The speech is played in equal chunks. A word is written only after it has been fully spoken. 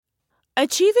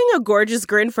Achieving a gorgeous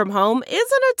grin from home isn't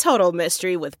a total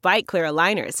mystery with Bite Clear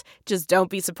aligners. Just don't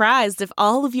be surprised if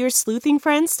all of your sleuthing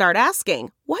friends start asking,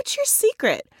 "What's your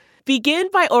secret?" Begin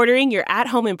by ordering your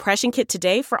at-home impression kit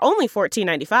today for only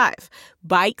 $14.95.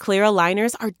 Bite Clear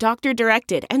aligners are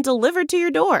doctor-directed and delivered to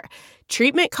your door.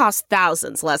 Treatment costs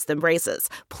thousands less than braces.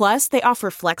 Plus, they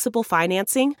offer flexible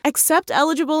financing, accept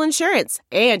eligible insurance,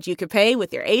 and you can pay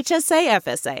with your HSA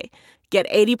FSA. Get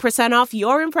 80% off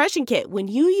your impression kit when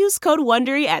you use code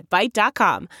WONDERY at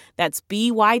Byte.com. That's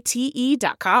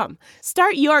BYTE.com.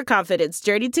 Start your confidence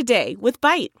journey today with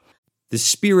Byte. The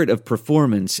spirit of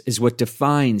performance is what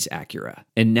defines Acura,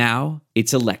 and now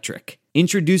it's electric.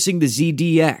 Introducing the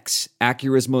ZDX,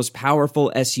 Acura's most powerful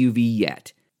SUV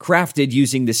yet. Crafted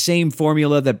using the same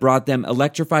formula that brought them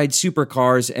electrified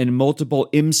supercars and multiple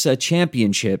IMSA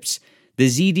championships, the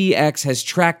ZDX has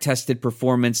track-tested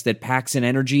performance that packs an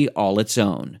energy all its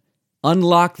own.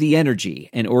 Unlock the energy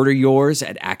and order yours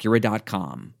at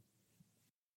Acura.com.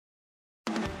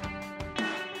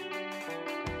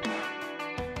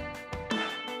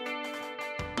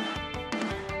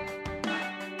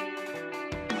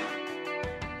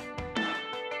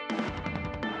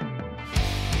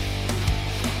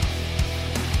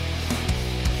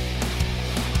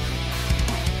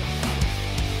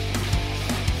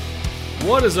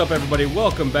 What is up, everybody?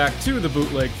 Welcome back to the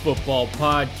Bootleg Football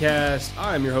Podcast.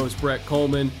 I'm your host, Brett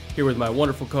Coleman, here with my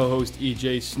wonderful co-host,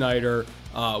 EJ Snyder.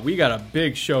 We got a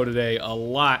big show today. A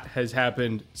lot has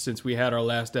happened since we had our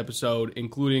last episode,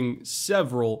 including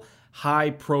several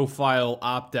high-profile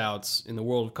opt-outs in the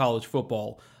world of college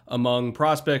football among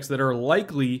prospects that are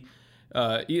likely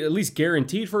at least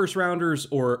guaranteed first-rounders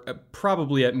or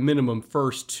probably at minimum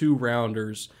first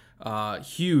two-rounders.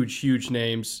 Huge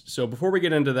names. So before we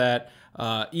get into that,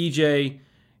 EJ,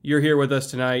 you're here with us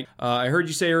tonight. I heard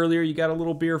you say earlier you got a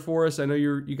little beer for us. I know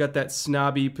you got that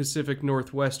snobby Pacific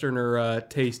Northwesterner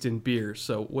taste in beer.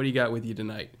 So what do you got with you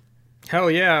tonight?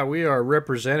 Hell yeah, we are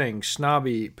representing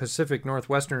snobby Pacific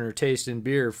Northwesterner taste in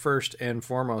beer first and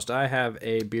foremost. I have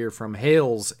a beer from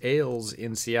Hales Ales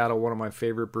in Seattle, one of my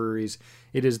favorite breweries.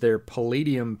 It is their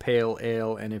Palladium Pale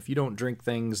Ale, and if you don't drink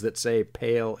things that say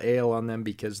pale ale on them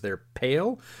because they're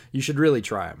pale, you should really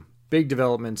try them. Big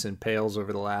developments in pales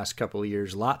over the last couple of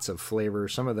years, lots of flavor.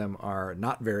 Some of them are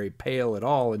not very pale at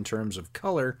all in terms of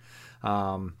color,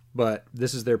 but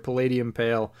this is their Palladium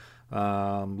Pale.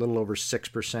 Little over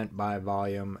 6% by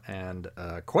volume and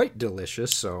quite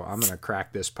delicious, so I'm going to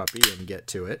crack this puppy and get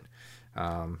to it.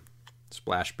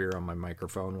 Splash beer on my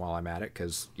microphone while I'm at it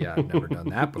because, yeah, I've never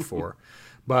done that before.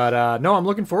 But, no, I'm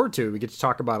looking forward to it. We get to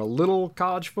talk about a little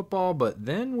college football, but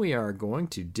then we are going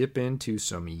to dip into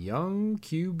some young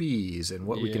QBs and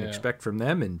what we can expect from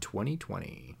them in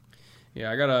 2020. Yeah,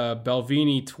 I got a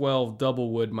Belvini 12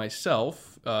 Doublewood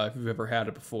myself, if you've ever had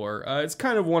it before. It's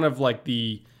kind of one of, like,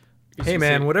 the... Hey,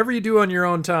 man, whatever you do on your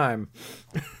own time.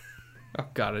 Oh,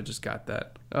 God, I just got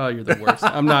that. Oh, you're the worst.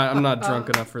 I'm not drunk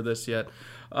enough for this yet.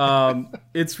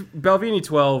 It's Belvini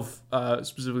 12,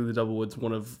 specifically the Doublewood's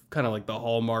one of kind of like the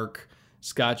hallmark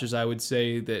scotches, I would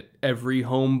say, that every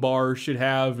home bar should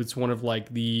have. It's one of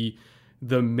like the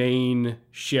main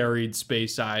sherried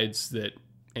Spaysides that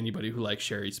anybody who likes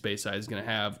sherried Speyside is going to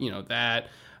have, that.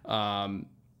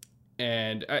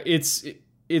 And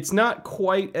it's not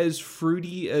quite as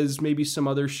fruity as maybe some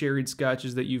other sherried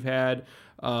scotches that you've had.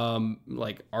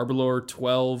 Like Arbor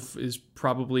 12 is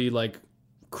probably like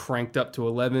cranked up to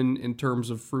 11 in terms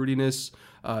of fruitiness.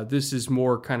 This is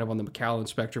more kind of on the Macallan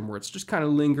spectrum where it's just kind of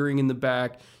lingering in the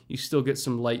back. You still get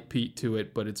some light peat to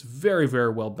it, but it's very,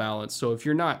 very well balanced. So if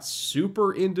you're not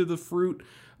super into the fruit,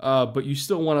 but you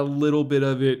still want a little bit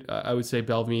of it, I would say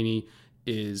Belvini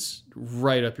is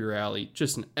right up your alley.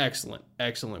 Just an excellent,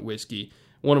 excellent whiskey.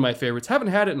 One of my favorites. Haven't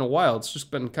had it in a while. It's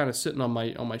just been kind of sitting on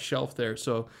my shelf there.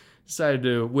 So decided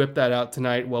to whip that out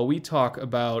tonight while we talk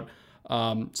about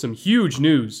some huge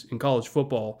news in college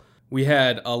football. We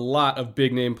had a lot of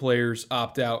big-name players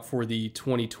opt out for the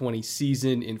 2020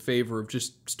 season in favor of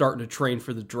just starting to train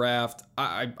for the draft.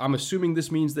 I'm assuming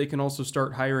this means they can also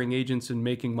start hiring agents and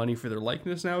making money for their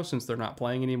likeness now since they're not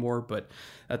playing anymore, but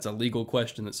that's a legal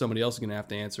question that somebody else is going to have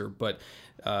to answer. But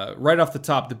right off the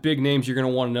top, the big names you're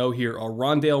going to want to know here are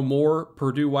Rondale Moore,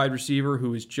 Purdue wide receiver,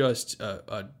 who is just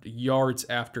a yards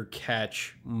after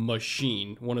catch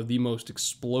machine, one of the most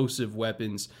explosive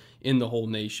weapons in the whole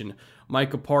nation.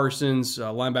 Micah Parsons,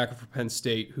 linebacker for Penn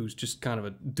State, who's just kind of a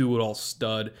do-it-all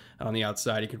stud on the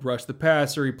outside. He could rush the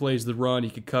passer, he plays the run, he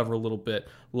could cover a little bit.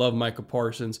 Love Micah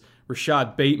Parsons.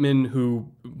 Rashad Bateman,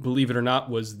 who, believe it or not,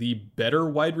 was the better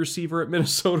wide receiver at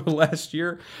Minnesota last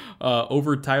year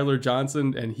over Tyler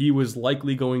Johnson, and he was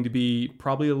likely going to be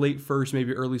probably a late first,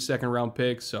 maybe early second round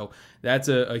pick, so that's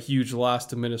a huge loss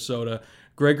to Minnesota.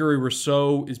 Gregory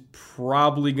Rousseau is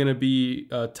probably going to be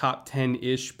a top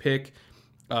 10-ish pick.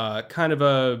 Kind of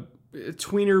a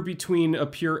tweener between a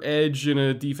pure edge and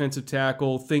a defensive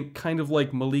tackle. Think kind of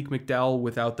like Malik McDowell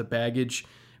without the baggage,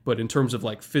 but in terms of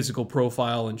like physical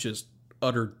profile and just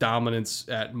utter dominance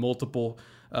at multiple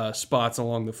spots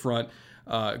along the front.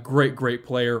 Great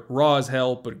player. Raw as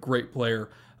hell, but great player.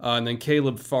 And then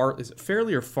Caleb is it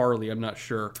Farley or Farley? I'm not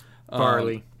sure.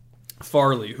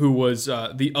 Farley, who was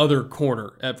the other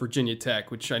corner at Virginia Tech,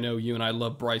 which I know you and I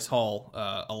love Bryce Hall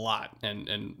a lot.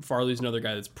 And Farley's another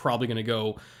guy that's probably going to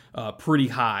go pretty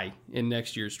high in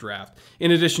next year's draft,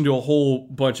 in addition to a whole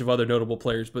bunch of other notable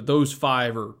players. But those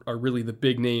 5 are really the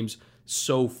big names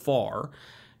so far.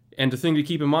 And the thing to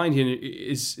keep in mind here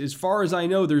is, as far as I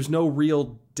know, there's no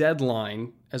real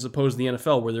deadline as opposed to the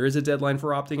NFL, where there is a deadline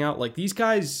for opting out. Like these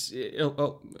guys,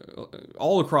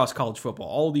 all across college football,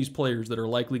 all these players that are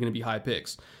likely going to be high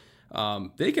picks,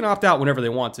 they can opt out whenever they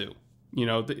want to. You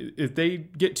know, if they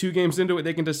get 2 games into it,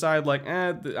 they can decide like,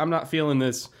 I'm not feeling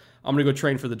this. I'm going to go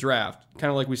train for the draft.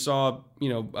 Kind of like we saw,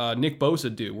 Nick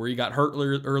Bosa do, where he got hurt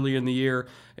early in the year.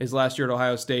 His last year at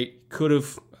Ohio State, could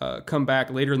have come back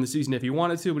later in the season if he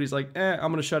wanted to, but he's like, I'm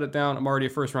going to shut it down. I'm already a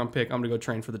first-round pick. I'm going to go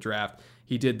train for the draft.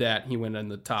 He did that. He went in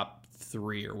the top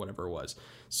 3 or whatever it was.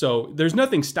 So there's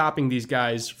nothing stopping these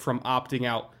guys from opting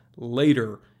out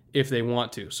later if they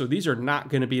want to. So these are not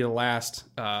going to be the last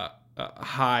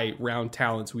high round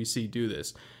talents we see do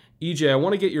this. EJ, I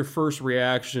want to get your first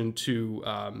reaction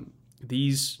to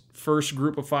these first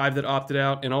group of 5 that opted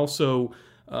out, and also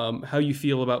how you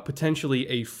feel about potentially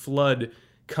a flood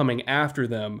coming after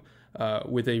them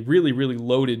with a really, really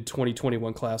loaded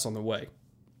 2021 class on the way.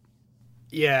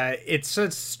 Yeah, it's a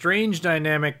strange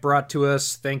dynamic brought to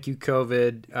us. Thank you,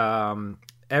 COVID.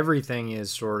 Everything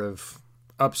is sort of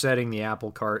upsetting the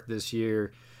apple cart this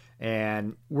year.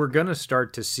 And we're going to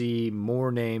start to see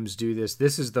more names do this.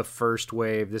 This is the first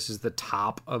wave. This is the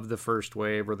top of the first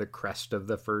wave, or the crest of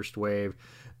the first wave.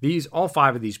 All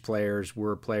 5 of these players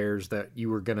were players that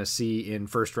you were going to see in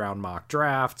first-round mock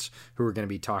drafts, who were going to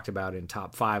be talked about in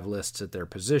top 5 lists at their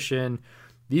position.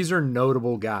 These are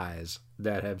notable guys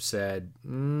that have said,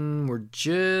 we're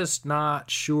just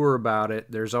not sure about it.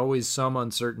 There's always some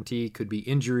uncertainty. Could be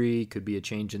injury, could be a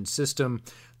change in system.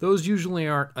 Those usually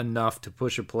aren't enough to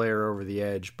push a player over the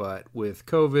edge, but with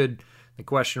COVID, the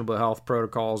questionable health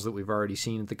protocols that we've already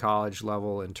seen at the college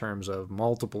level in terms of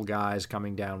multiple guys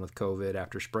coming down with COVID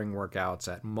after spring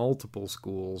workouts at multiple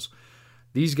schools,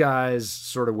 these guys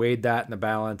sort of weighed that in the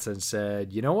balance and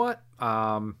said, you know what,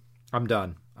 I'm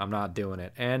done. I'm not doing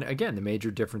it. And again, the major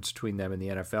difference between them and the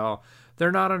NFL,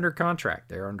 they're not under contract.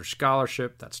 They're under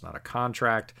scholarship. That's not a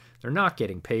contract. They're not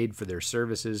getting paid for their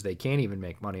services. They can't even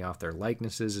make money off their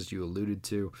likenesses, as you alluded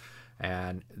to.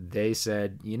 And they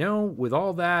said, with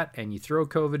all that, and you throw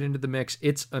COVID into the mix,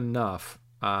 it's enough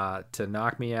to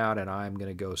knock me out, and I'm going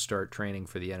to go start training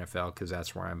for the NFL because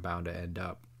that's where I'm bound to end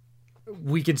up.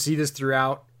 We can see this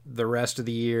throughout the rest of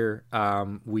the year.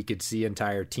 We could see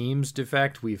entire teams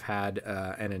defect. We've had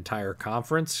an entire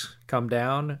conference come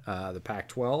down, the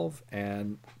Pac-12,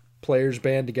 and players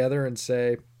band together and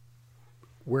say,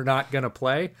 we're not going to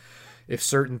play. If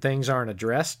certain things aren't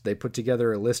addressed, they put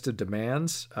together a list of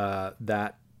demands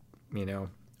that,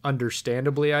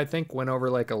 understandably, I think, went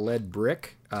over like a lead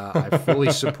brick. I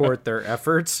fully support their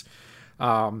efforts.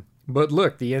 But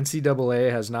look, the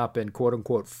NCAA has not been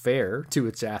quote-unquote fair to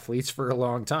its athletes for a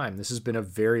long time. This has been a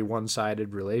very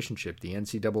one-sided relationship. The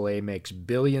NCAA makes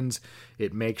billions.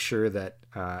 It makes sure that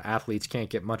athletes can't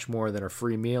get much more than a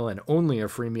free meal, and only a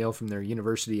free meal from their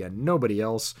university and nobody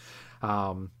else.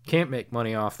 Can't make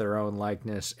money off their own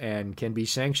likeness, and can be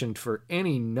sanctioned for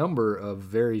any number of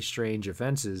very strange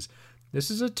offenses. This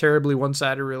is a terribly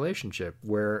one-sided relationship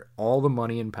where all the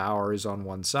money and power is on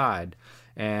one side.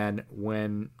 And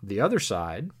when the other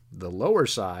side, the lower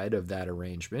side of that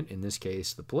arrangement, in this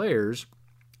case the players,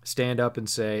 stand up and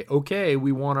say, okay,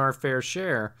 we want our fair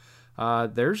share,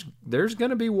 there's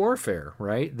going to be warfare,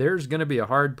 right? There's going to be a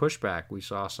hard pushback. We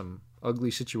saw some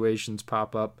ugly situations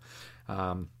pop up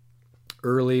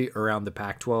early around the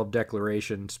Pac-12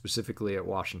 declaration, specifically at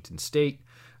Washington State.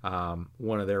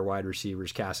 One of their wide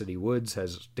receivers, Cassidy Woods,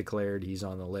 has declared he's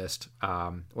on the list.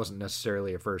 Wasn't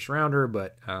necessarily a first rounder,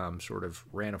 but sort of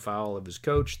ran afoul of his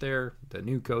coach there, the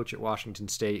new coach at Washington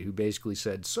State, who basically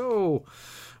said, "So,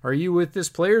 are you with this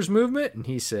players movement?" And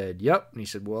he said, "Yep." And he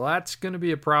said, "Well, that's going to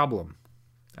be a problem."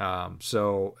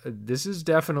 So this is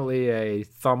definitely a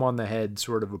thumb on the head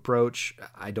sort of approach.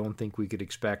 I don't think we could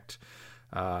expect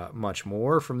much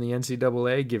more from the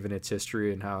NCAA, given its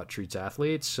history and how it treats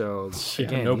athletes. So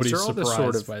again, nobody's these are all surprised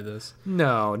sort of, by this.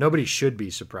 No, nobody should be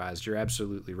surprised. You're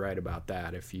absolutely right about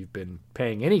that. If you've been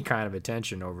paying any kind of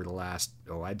attention over the last,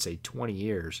 I'd say 20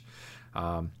 years,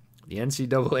 the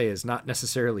NCAA is not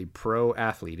necessarily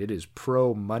pro-athlete. It is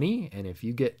pro-money, and if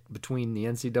you get between the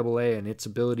NCAA and its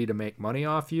ability to make money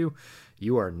off you,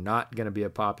 you are not going to be a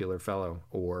popular fellow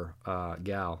or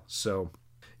gal. So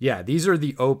yeah, these are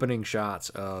the opening shots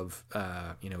of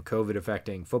COVID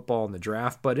affecting football in the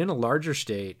draft, but in a larger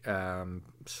state,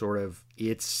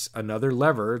 it's another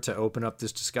lever to open up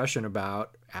this discussion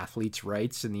about athletes'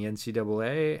 rights in the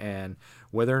NCAA and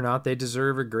whether or not they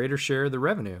deserve a greater share of the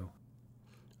revenue.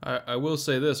 I will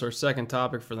say this, our second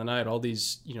topic for the night, all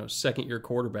these, second-year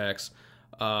quarterbacks,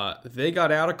 they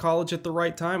got out of college at the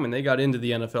right time and they got into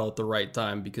the NFL at the right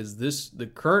time, because the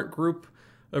current group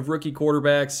of rookie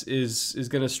quarterbacks is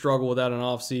going to struggle without an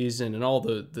offseason, and all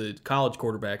the college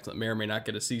quarterbacks that may or may not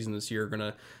get a season this year are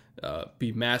going to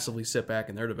be massively set back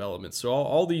in their development. So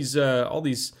all these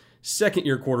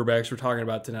second-year quarterbacks we're talking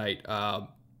about tonight,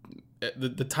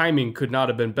 the timing could not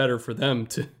have been better for them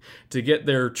to get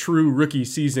their true rookie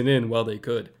season in while they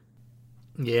could.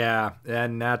 Yeah,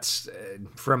 and that's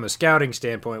from a scouting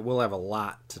standpoint, we'll have a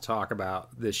lot to talk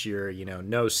about this year.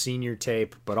 No senior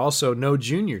tape, but also no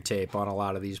junior tape on a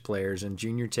lot of these players. And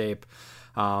junior tape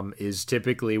is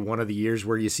typically one of the years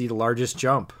where you see the largest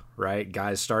jump, right?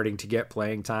 Guys starting to get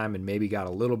playing time and maybe got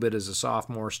a little bit as a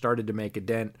sophomore, started to make a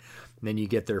dent. And then you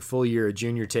get their full year of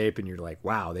junior tape and you're like,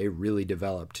 wow, they really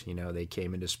developed. They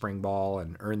came into spring ball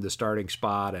and earned the starting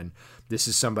spot. And this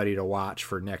is somebody to watch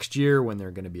for next year when they're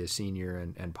going to be a senior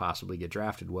and possibly get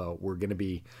drafted. Well, we're going to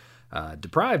be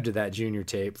deprived of that junior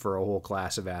tape for a whole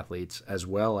class of athletes, as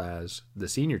well as the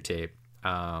senior tape,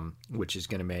 which is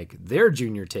going to make their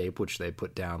junior tape, which they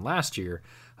put down last year,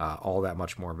 all that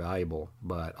much more valuable.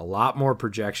 But a lot more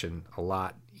projection,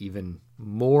 even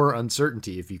more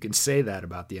uncertainty, if you can say that,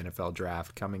 about the NFL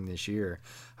draft coming this year,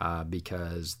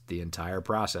 because the entire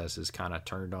process is kind of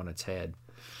turned on its head.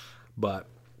 But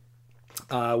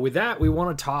with that, we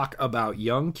want to talk about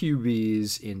young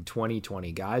QBs in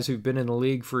 2020, guys who've been in the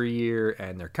league for a year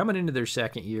and they're coming into their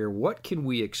second year. What can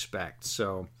we expect?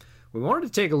 So we wanted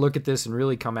to take a look at this and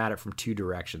really come at it from two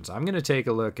directions. I'm going to take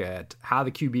a look at how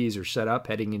the QBs are set up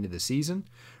heading into the season,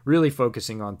 really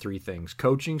focusing on three things: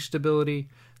 coaching stability,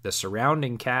 the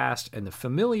surrounding cast, and the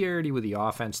familiarity with the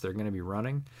offense they're going to be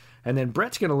running. And then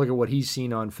Brett's going to look at what he's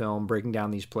seen on film, breaking down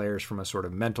these players from a sort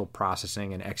of mental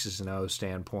processing and X's and O's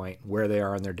standpoint, where they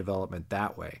are in their development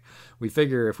that way. We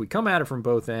figure if we come at it from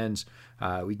both ends,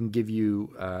 we can give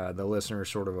you, the listener,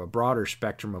 sort of a broader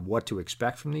spectrum of what to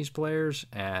expect from these players,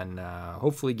 and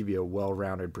hopefully give you a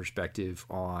well-rounded perspective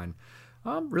on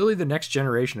really the next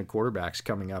generation of quarterbacks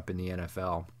coming up in the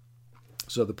NFL.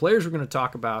 So the players we're going to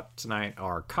talk about tonight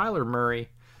are Kyler Murray,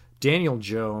 Daniel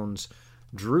Jones,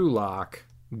 Drew Lock,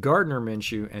 Gardner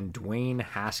Minshew, and Dwayne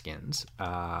Haskins.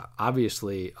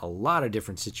 Obviously, a lot of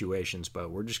different situations, but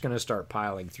we're just going to start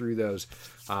piling through those.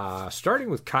 Starting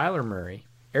with Kyler Murray,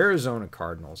 Arizona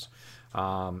Cardinals.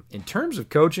 In terms of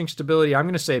coaching stability, I'm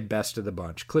going to say best of the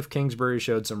bunch. Cliff Kingsbury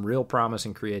showed some real promise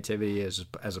and creativity as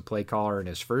a play caller in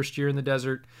his first year in the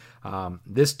desert.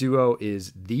 This duo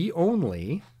is the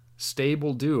only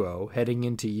stable duo heading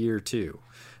into year two.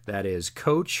 That is,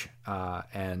 coach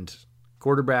and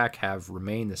quarterback have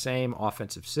remained the same.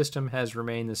 Offensive system has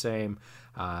remained the same.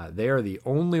 They are the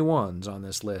only ones on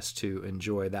this list to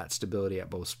enjoy that stability at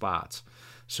both spots.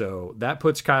 So that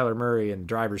puts Kyler Murray in the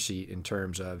driver's seat in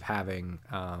terms of having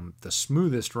the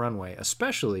smoothest runway,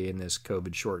 especially in this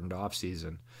COVID-shortened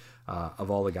offseason,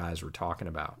 of all the guys we're talking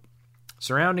about.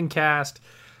 Surrounding cast.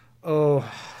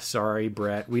 Oh, sorry,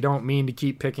 Brett. We don't mean to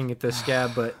keep picking at this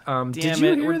scab, but did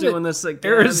you hear we're doing this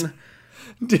again.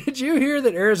 Did you hear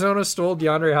that Arizona stole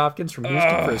DeAndre Hopkins from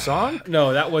Houston for a song?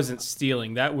 No, that wasn't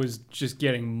stealing. That was just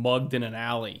getting mugged in an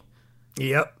alley.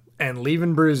 Yep, and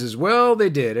leaving bruises. Well, they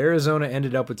did. Arizona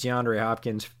ended up with DeAndre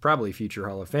Hopkins, probably future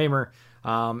Hall of Famer.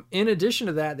 In addition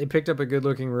to that, they picked up a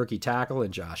good-looking rookie tackle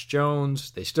in Josh Jones.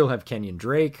 They still have Kenyon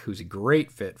Drake, who's a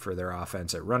great fit for their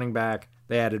offense at running back.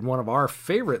 They added one of our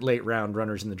favorite late-round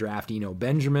runners in the draft, Eno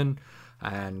Benjamin.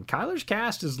 And Kyler's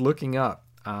cast is looking up.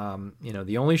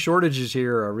 The only shortages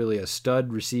here are really a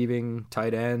stud receiving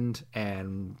tight end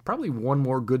and probably one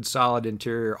more good solid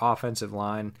interior offensive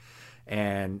line.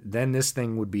 And then this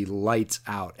thing would be lights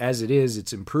out. As it is,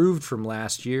 it's improved from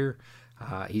last year.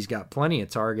 He's got plenty of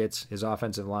targets. His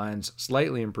offensive line's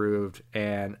slightly improved.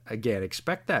 And again,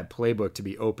 expect that playbook to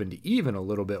be opened even a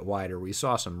little bit wider. We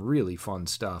saw some really fun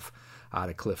stuff out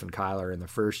of Cliff and Kyler in the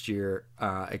first year.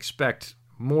 Expect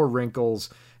more wrinkles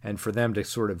and for them to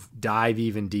sort of dive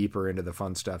even deeper into the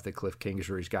fun stuff that Cliff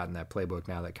Kingsbury's got in that playbook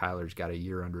now that Kyler's got a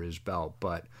year under his belt.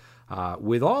 But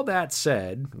with all that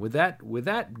said, with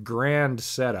that grand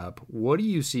setup, what do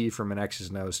you see from an X's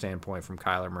and O's standpoint from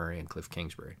Kyler Murray and Cliff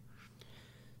Kingsbury?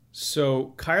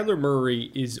 So Kyler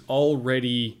Murray is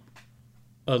already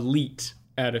elite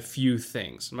at a few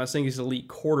things. I'm not saying he's an elite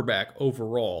quarterback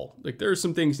overall. Like, there are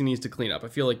some things he needs to clean up. I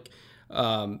feel like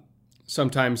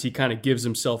sometimes he kind of gives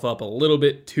himself up a little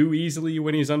bit too easily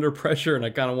when he's under pressure, and I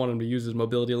kind of want him to use his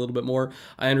mobility a little bit more.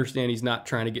 I understand he's not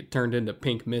trying to get turned into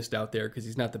pink mist out there because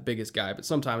he's not the biggest guy, but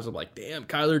sometimes I'm like, damn,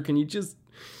 Kyler, can you just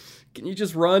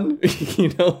run?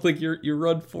 Like you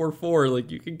run 4.4, like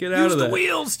you can get out of that. Use the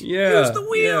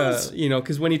wheels. Yeah,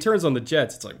 because when he turns on the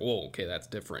jets, it's like, whoa, okay, that's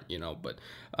different, But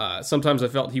sometimes I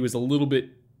felt he was a little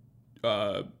bit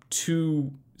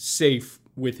too safe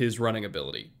with his running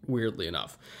ability, weirdly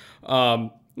enough.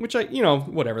 Which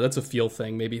whatever, that's a feel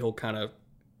thing. Maybe he'll kind of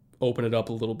open it up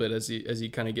a little bit as he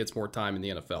kind of gets more time in the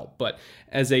NFL. But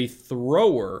as a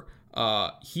thrower,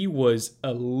 he was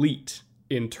elite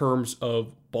in terms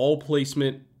of ball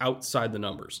placement outside the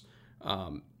numbers.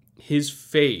 His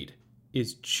fade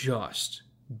is just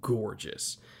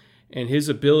gorgeous. And his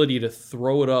ability to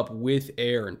throw it up with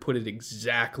air and put it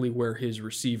exactly where his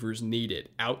receivers need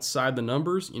it, outside the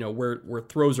numbers, where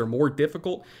throws are more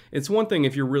difficult. It's one thing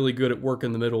if you're really good at work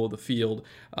in the middle of the field,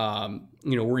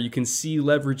 where you can see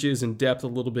leverages and depth a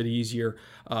little bit easier.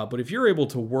 But if you're able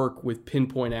to work with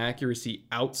pinpoint accuracy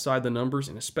outside the numbers,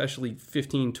 and especially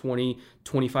 15, 20,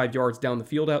 25 yards down the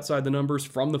field outside the numbers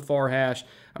from the far hash,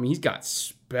 he's got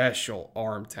special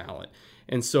arm talent.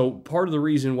 And so part of the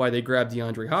reason why they grabbed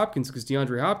DeAndre Hopkins is because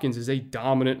DeAndre Hopkins is a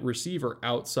dominant receiver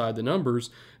outside the numbers,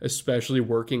 especially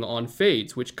working on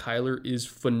fades, which Kyler is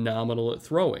phenomenal at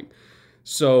throwing.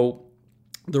 So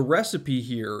the recipe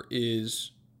here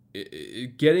is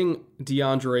getting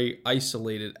DeAndre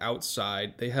isolated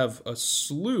outside. They have a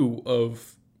slew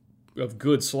of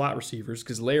good slot receivers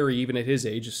because Larry, even at his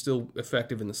age, is still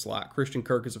effective in the slot. Christian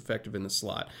Kirk is effective in the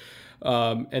slot.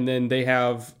 And then they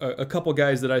have a couple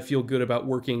guys that I feel good about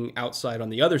working outside on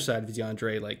the other side of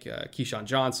DeAndre, like Keyshawn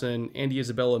Johnson, Andy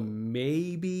Isabella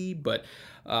maybe, but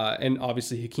and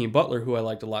obviously Hakeem Butler, who I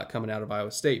liked a lot coming out of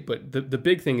Iowa State. But the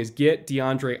big thing is get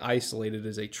DeAndre isolated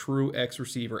as a true X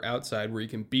receiver outside where you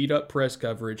can beat up press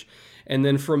coverage. And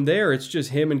then from there, it's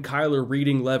just him and Kyler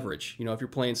reading leverage. If you're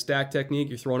playing stack technique,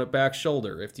 you're throwing it back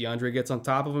shoulder. If DeAndre gets on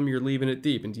top of him, you're leaving it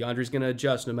deep, and DeAndre's going to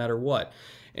adjust no matter what.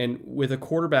 And with a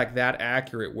quarterback that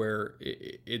accurate, where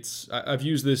I've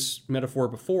used this metaphor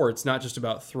before, it's not just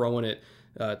about throwing it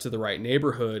to the right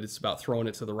neighborhood, it's about throwing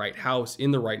it to the right house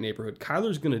in the right neighborhood.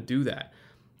 Kyler's going to do that.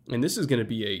 And this is going to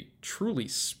be a truly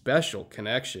special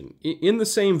connection in the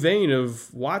same vein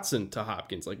of Watson to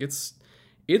Hopkins. Like it's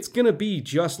going to be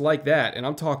just like that. And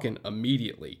I'm talking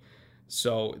immediately.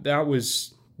 So that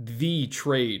was the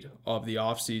trade of the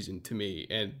offseason to me.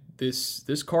 And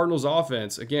this Cardinals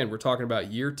offense, again, we're talking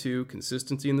about year 2,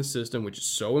 consistency in the system, which is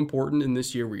so important in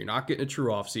this year where you're not getting a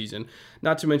true offseason.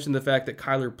 Not to mention the fact that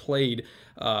Kyler played,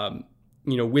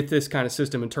 with this kind of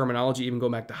system and terminology, even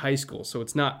going back to high school. So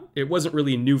it wasn't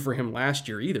really new for him last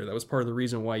year either. That was part of the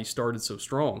reason why he started so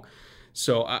strong.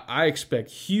 So I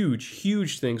expect huge,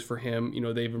 huge things for him.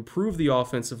 They've improved the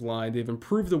offensive line. They've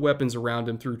improved the weapons around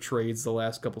him through trades the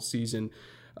last couple seasons.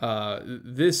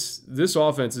 This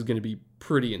offense is going to be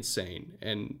pretty insane,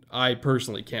 and I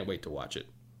personally can't wait to watch it.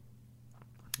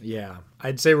 Yeah,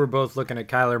 I'd say we're both looking at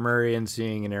Kyler Murray and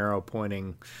seeing an arrow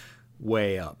pointing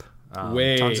way up.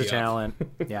 Tons of talent.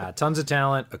 Yeah, tons of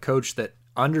talent. A coach that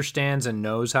understands and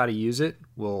knows how to use it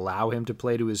will allow him to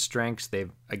play to his strengths.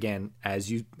 They've, again,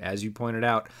 as you pointed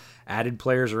out, added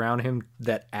players around him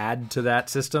that add to that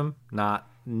system, not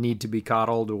need to be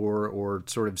coddled or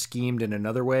sort of schemed in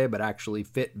another way, but actually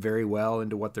fit very well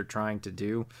into what they're trying to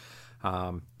do.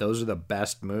 Those are the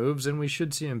best moves, and we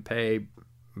should see him pay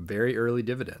very early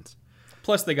dividends.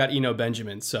 Plus, they got Eno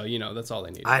Benjamin, so that's all they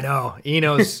need. I know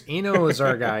Eno is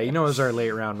our guy. Eno is our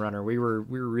late round runner. We were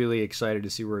really excited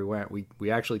to see where he went.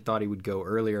 We actually thought he would go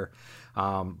earlier,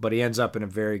 but he ends up in a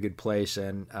very good place.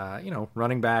 And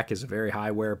running back is a very high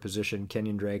wear position.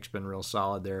 Kenyon Drake's been real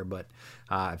solid there, but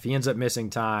if he ends up missing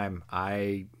time,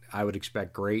 I I would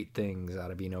expect great things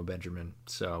out of Eno Benjamin.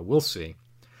 So we'll see.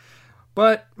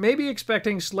 But maybe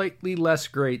expecting slightly less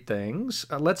great things.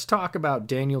 Let's talk about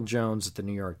Daniel Jones at the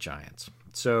New York Giants.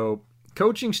 So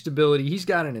coaching stability, he's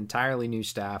got an entirely new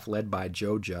staff led by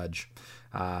Joe Judge.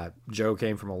 Joe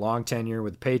came from a long tenure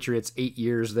with the Patriots, 8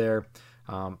 years there.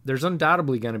 There's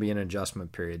undoubtedly going to be an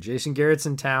adjustment period. Jason Garrett's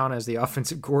in town as the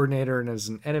offensive coordinator, and as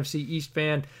an NFC East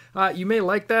fan, you may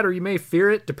like that or you may fear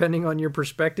it, depending on your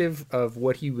perspective of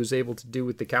what he was able to do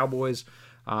with the Cowboys.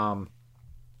 The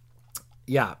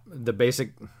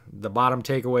bottom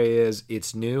takeaway is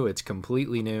it's new. It's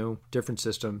completely new. Different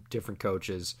system, different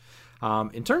coaches.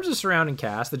 In terms of surrounding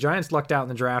cast, the Giants lucked out in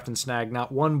the draft and snagged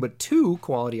not one but two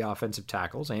quality offensive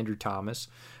tackles, Andrew Thomas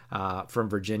from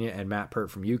Virginia and Matt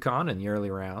Pert from UConn in the early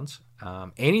rounds.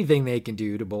 Anything they can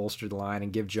do to bolster the line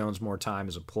and give Jones more time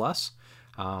is a plus.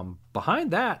 Behind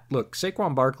that, look,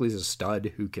 Saquon Barkley's a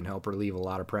stud who can help relieve a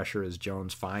lot of pressure as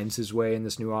Jones finds his way in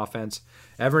this new offense.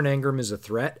 Evan Engram is a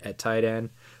threat at tight end.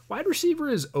 Wide receiver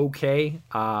is okay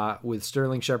with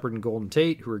Sterling Shepard and Golden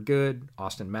Tate, who are good.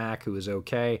 Austin Mack, who is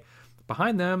okay.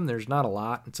 Behind them, there's not a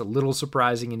lot. It's a little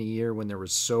surprising in a year when there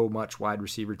was so much wide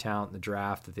receiver talent in the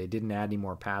draft that they didn't add any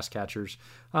more pass catchers.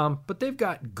 But they've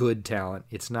got good talent.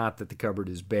 It's not that the cupboard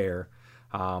is bare.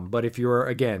 But if you're,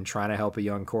 again, trying to help a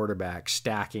young quarterback,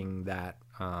 stacking that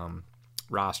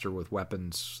roster with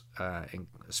weapons,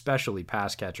 especially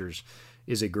pass catchers,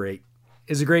 is a great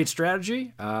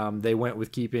strategy. They went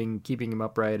with keeping him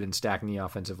upright and stacking the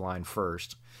offensive line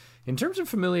first. In terms of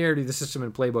familiarity of the system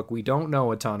and playbook, we don't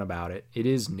know a ton about it. It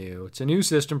is new. It's a new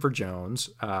system for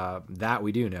Jones. That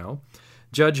we do know.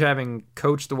 Judge, having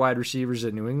coached the wide receivers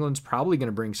at New England, is probably going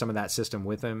to bring some of that system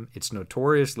with him. It's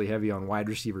notoriously heavy on wide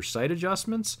receiver sight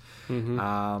adjustments.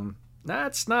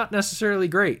 That's not necessarily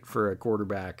great for a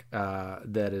quarterback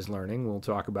that is learning. We'll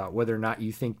talk about whether or not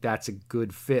you think that's a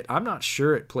good fit. I'm not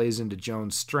sure it plays into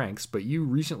Jones' strengths, but you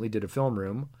recently did a film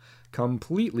room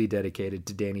completely dedicated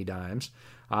to Danny Dimes.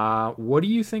 What do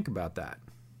you think about that?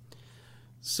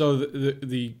 So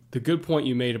the good point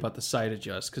you made about the sight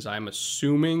adjust, because I'm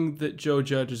assuming that Joe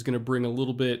Judge is going to bring a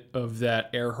little bit of that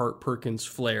Earhart-Perkins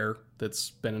flair that's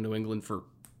been in New England for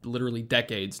literally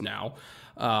decades now.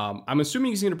 I'm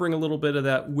assuming he's going to bring a little bit of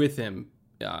that with him,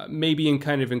 maybe in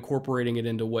kind of incorporating it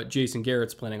into what Jason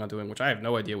Garrett's planning on doing, which I have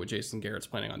no idea what Jason Garrett's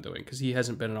planning on doing because he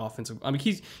hasn't been an offensive. I mean,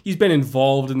 he's been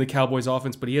involved in the Cowboys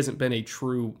offense, but he hasn't been a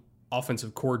true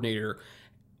offensive coordinator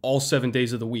all 7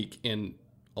 days of the week in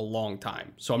a long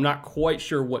time. So I'm not quite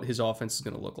sure what his offense is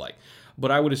going to look like. But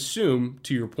I would assume,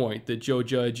 to your point, that Joe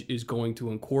Judge is going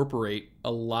to incorporate a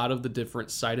lot of the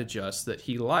different sight adjusts that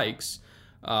he likes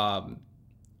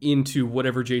into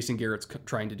whatever Jason Garrett's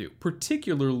trying to do,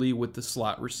 particularly with the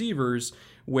slot receivers,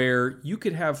 where you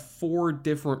could have 4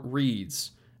 different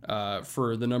reads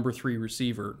for the number 3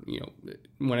 receiver. You know,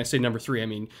 when I say number 3, I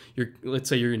mean, let's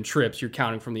say you're in trips, you're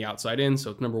counting from the outside in.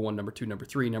 So number 1, number 2, number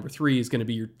 3. Number 3 is going to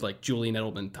be your like Julian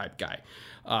Edelman type guy.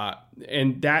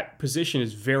 And that position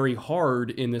is very hard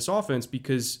in this offense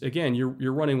because, again,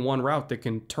 you're running one route that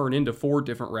can turn into 4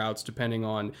 different routes depending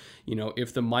on, you know,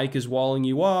 if the mic is walling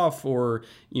you off or,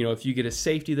 you know, if you get a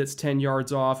safety that's 10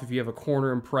 yards off, if you have a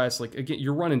corner and press, like, again,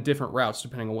 you're running different routes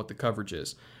depending on what the coverage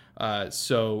is.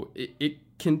 So it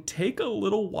can take a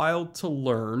little while to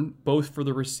learn, both for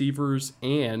the receivers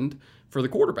and for the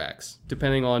quarterbacks,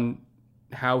 depending on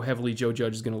how heavily Joe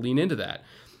Judge is going to lean into that.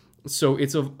 So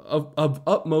it's of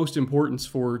utmost importance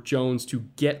for Jones to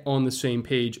get on the same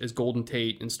page as Golden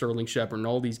Tate and Sterling Shepard and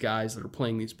all these guys that are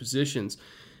playing these positions,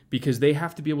 because they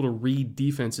have to be able to read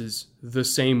defenses the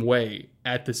same way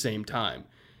at the same time.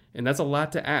 And that's a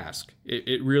lot to ask.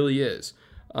 It really is.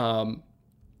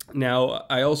 Now,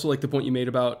 I also like the point you made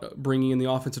about bringing in the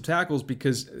offensive tackles,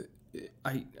 because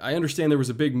I understand there was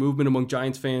a big movement among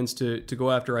Giants fans to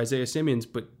go after Isaiah Simmons,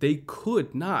 but they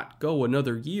could not go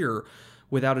another year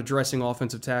without addressing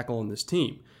offensive tackle on this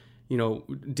team. You know,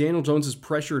 Daniel Jones's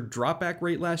pressure dropback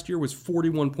rate last year was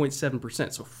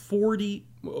 41.7%. So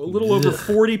a little over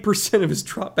 40% of his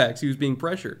dropbacks he was being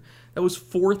pressured. That was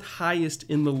 4th highest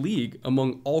in the league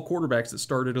among all quarterbacks that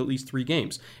started at least 3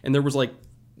 games. And there was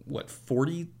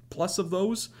 40 plus of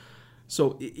those?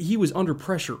 So he was under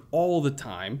pressure all the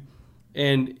time.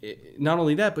 And not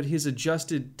only that, but his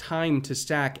adjusted time to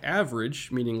sack average,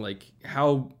 meaning like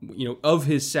how, you know, of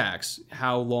his sacks,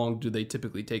 how long do they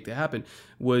typically take to happen,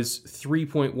 was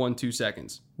 3.12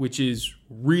 seconds, which is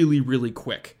really, really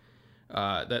quick.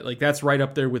 That's right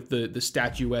up there with the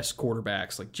statuesque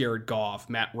quarterbacks like Jared Goff,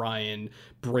 Matt Ryan,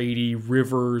 Brady,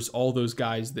 Rivers, all those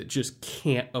guys that just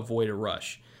can't avoid a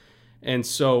rush. And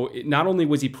so not only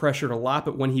was he pressured a lot,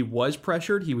 but when he was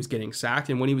pressured, he was getting sacked.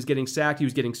 And when he was getting sacked, he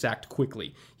was getting sacked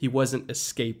quickly. He wasn't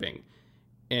escaping.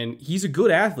 And he's a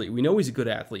good athlete. We know he's a good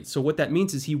athlete. So what that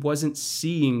means is he wasn't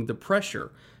seeing the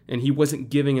pressure, and he wasn't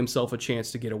giving himself a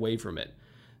chance to get away from it.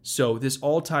 So this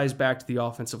all ties back to the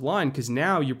offensive line, because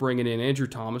now you're bringing in Andrew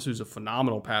Thomas, who's a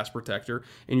phenomenal pass protector,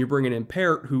 and you're bringing in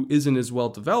Parrott, who isn't as well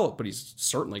developed, but he's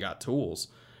certainly got tools.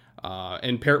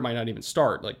 And Parrott might not even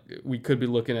start. Like, we could be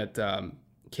looking at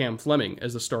Cam Fleming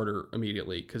as the starter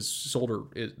immediately because Solder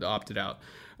is opted out.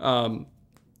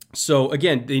 So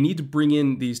again, they need to bring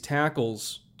in these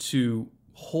tackles to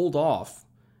hold off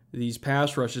these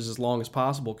pass rushes as long as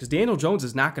possible, because Daniel Jones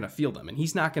is not going to feel them, and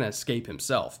he's not going to escape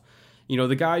himself. You know,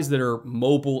 the guys that are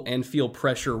mobile and feel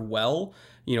pressure well,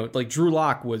 you know, like Drew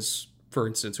Lock was, for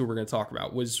instance, who we're going to talk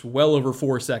about, was well over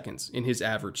 4 seconds in his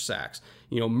average sacks.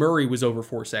 You know, Murray was over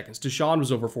 4 seconds. Deshaun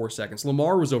was over 4 seconds.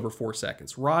 Lamar was over 4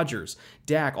 seconds. Rodgers,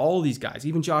 Dak, all of these guys,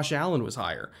 even Josh Allen was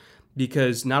higher,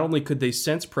 because not only could they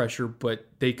sense pressure, but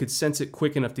they could sense it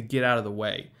quick enough to get out of the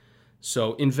way.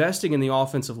 So investing in the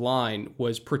offensive line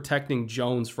was protecting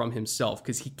Jones from himself,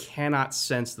 because he cannot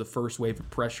sense the first wave of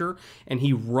pressure, and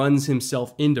he runs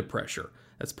himself into pressure.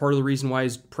 That's part of the reason why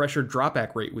his pressure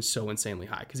dropback rate was so insanely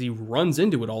high, because he runs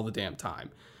into it all the damn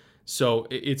time. So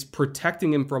it's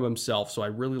protecting him from himself. So I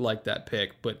really like that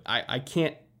pick, but I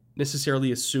can't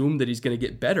necessarily assume that he's going to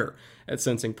get better at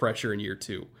sensing pressure in year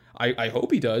 2. I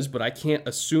hope he does, but I can't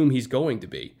assume he's going to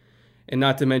be. And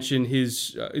not to mention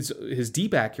his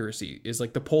deep accuracy is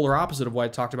like the polar opposite of what I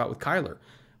talked about with Kyler,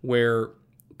 where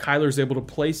Kyler's able to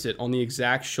place it on the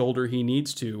exact shoulder he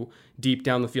needs to, deep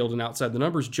down the field and outside the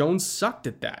numbers. Jones sucked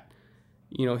at that.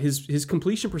 You know, his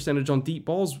completion percentage on deep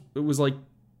balls, it was like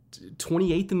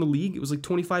 28th in the league. It was like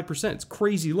 25%. It's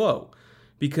crazy low,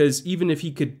 because even if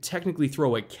he could technically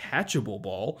throw a catchable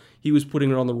ball, he was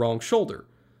putting it on the wrong shoulder.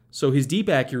 So his deep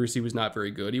accuracy was not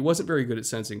very good. He wasn't very good at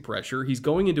sensing pressure. He's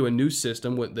going into a new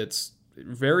system that's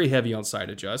very heavy on side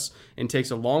adjusts and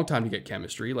takes a long time to get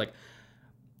chemistry. Like,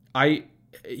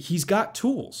 he's got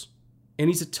tools, and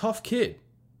he's a tough kid.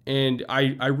 And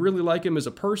I really like him as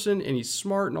a person, and he's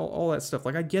smart and all that stuff.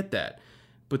 Like, I get that.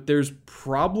 But there's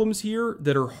problems here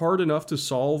that are hard enough to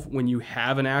solve when you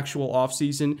have an actual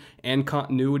offseason and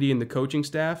continuity in the coaching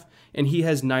staff, and he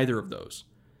has neither of those.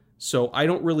 So I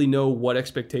don't really know what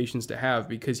expectations to have,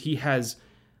 because he has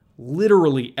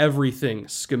literally everything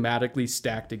schematically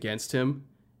stacked against him.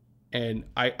 And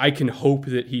I can hope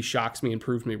that he shocks me and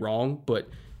proves me wrong, but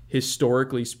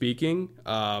historically speaking,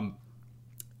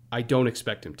 I don't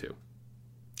expect him to.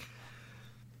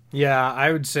 Yeah,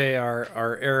 I would say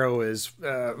our arrow is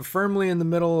firmly in the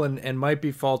middle and might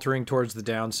be faltering towards the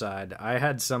downside. I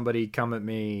had somebody come at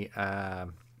me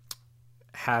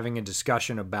having a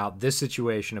discussion about this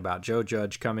situation, about Joe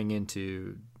Judge coming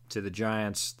into the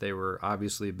Giants. They were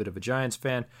obviously a bit of a Giants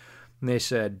fan, and they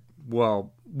said,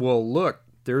 well, look,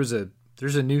 there's a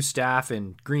new staff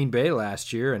in Green Bay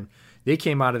last year, and they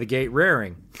came out of the gate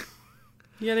raring.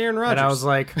 Yeah, Aaron Rodgers. And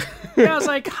I was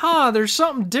like, there's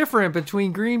something different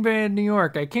between Green Bay and New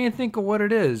York. I can't think of what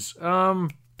it is. Right.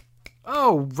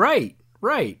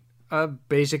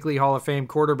 Basically Hall of Fame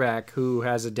quarterback who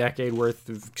has a decade worth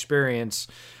of experience,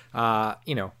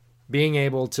 being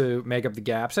able to make up the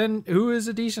gaps, and who is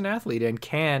a decent athlete and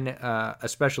can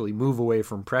especially move away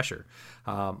from pressure.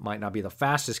 Might not be the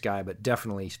fastest guy, but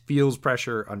definitely feels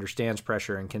pressure, understands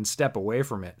pressure, and can step away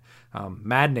from it.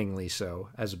 Maddeningly so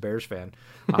as a Bears fan.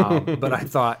 But I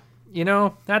thought,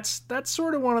 that's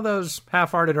sort of one of those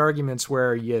half-hearted arguments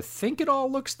where you think it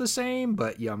all looks the same,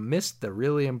 but you missed the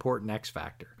really important X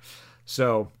factor.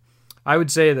 So I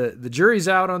would say that the jury's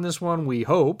out on this one. We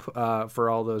hope for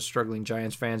all those struggling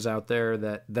Giants fans out there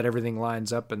that everything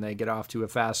lines up and they get off to a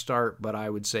fast start. But I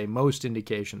would say most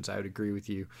indications, I would agree with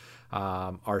you,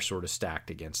 are sort of stacked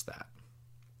against that.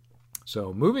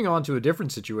 So moving on to a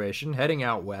different situation, heading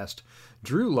out west,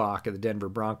 Drew Lock of the Denver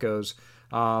Broncos.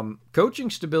 Coaching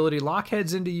stability. Lock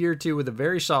heads into year 2 with a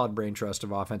very solid brain trust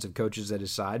of offensive coaches at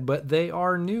his side, but they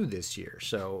are new this year.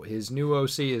 So his new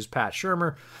OC is Pat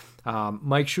Shurmur.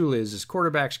 Mike Shula is his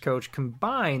quarterback's coach.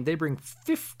 Combined, they bring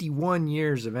 51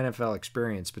 years of NFL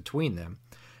experience between them.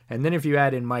 And then if you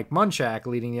add in Mike Munchak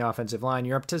leading the offensive line,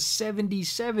 you're up to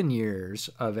 77 years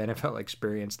of NFL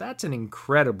experience. That's an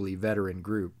incredibly veteran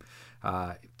group.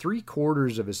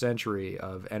 3/4 of a century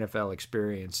of NFL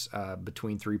experience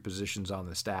between 3 positions on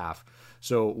the staff.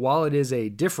 So while it is a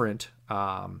different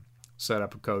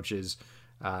setup of coaches,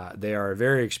 they are a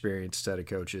very experienced set of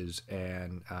coaches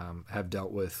and have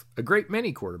dealt with a great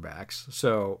many quarterbacks.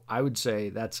 So I would say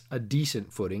that's a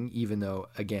decent footing, even though,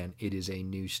 again, it is a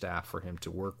new staff for him to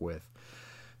work with.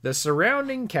 The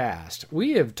surrounding cast.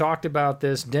 We have talked about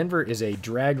this. Denver is a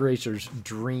drag racer's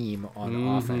dream on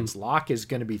offense. Locke is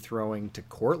going to be throwing to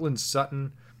Cortland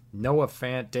Sutton, Noah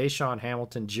Fant, Deshaun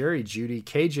Hamilton, Jerry Jeudy,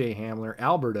 KJ Hamler,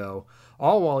 Alberto,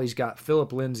 all while he's got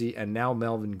Phillip Lindsay and now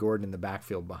Melvin Gordon in the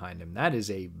backfield behind him. That is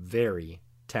a very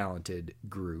talented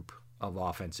group of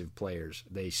offensive players.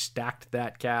 They stacked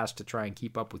that cast to try and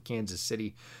keep up with Kansas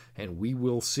City, and we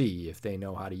will see if they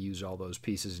know how to use all those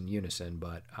pieces in unison.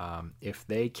 But if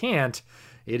they can't,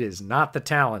 it is not the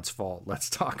talent's fault.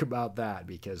 Let's talk about that,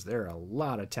 because there are a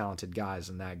lot of talented guys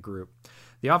in that group.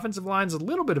 The offensive line is a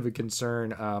little bit of a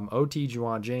concern. OT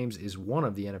Juwan James is one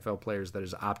of the NFL players that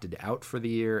has opted out for the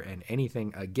year, and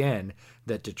anything, again,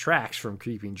 that detracts from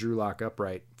keeping Drew Lock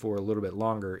upright for a little bit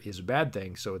longer is a bad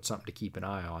thing, so it's something to keep an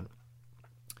eye on.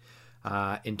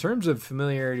 In terms of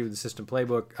familiarity with the system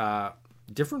playbook,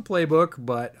 different playbook,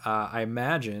 but I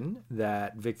imagine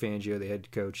that Vic Fangio, the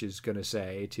head coach, is going to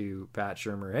say to Pat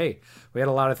Shurmur, hey, we had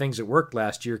a lot of things that worked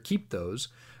last year, keep those.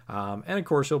 And, of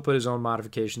course, he'll put his own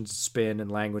modifications, spin,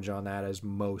 and language on that, as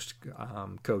most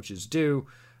coaches do.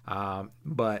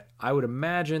 But I would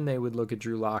imagine they would look at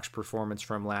Drew Lock's performance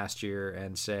from last year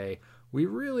and say, we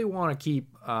really want to keep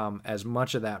as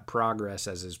much of that progress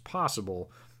as is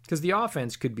possible, because the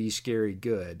offense could be scary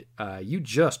good. You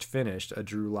just finished a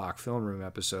Drew Lock Film Room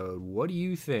episode. What do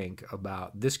you think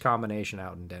about this combination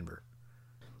out in Denver?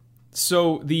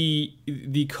 So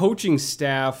the coaching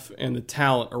staff and the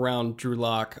talent around Drew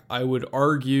Lock, I would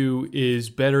argue, is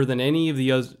better than any of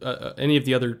the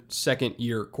other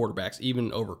second-year quarterbacks,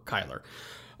 even over Kyler.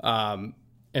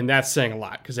 And that's saying a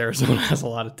lot, because Arizona has a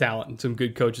lot of talent and some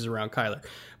good coaches around Kyler.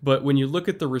 But when you look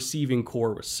at the receiving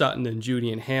core with Sutton and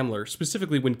Jeudy and Hamler,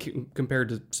 specifically when compared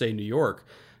to, say, New York,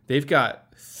 they've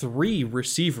got 3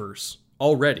 receivers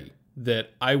already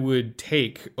that I would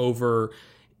take over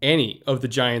any of the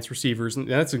Giants receivers, and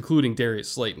that's including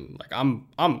Darius Slayton. Like,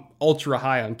 I'm ultra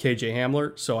high on KJ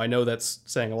Hamler, so I know that's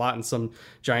saying a lot, and some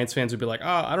Giants fans would be like,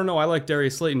 I don't know, I like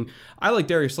Darius Slayton. I like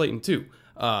Darius Slayton too,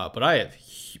 but I have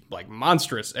like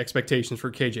monstrous expectations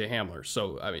for KJ Hamler.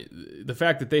 So, I mean, the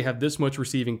fact that they have this much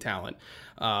receiving talent,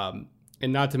 and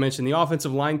not to mention the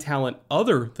offensive line talent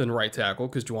other than right tackle,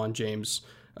 because Juwan James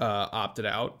opted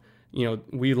out. You know,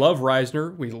 we love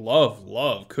Reisner. We love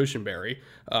Cushenberry.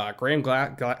 Graham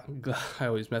I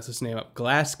always mess his name up.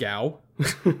 Glasgow,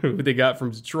 who they got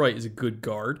from Detroit, is a good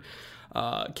guard.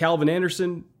 Calvin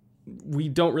Anderson, we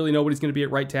don't really know what he's going to be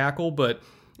at right tackle, but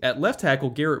at left tackle,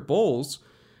 Garrett Bowles,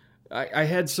 I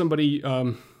had somebody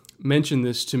mention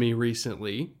this to me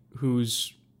recently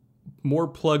who's more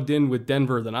plugged in with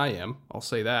Denver than I am. I'll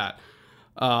say that.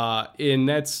 And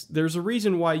there's a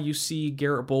reason why you see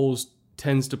Garrett Bowles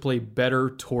tends to play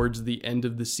better towards the end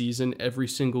of the season every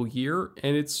single year,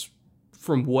 and it's,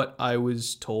 from what I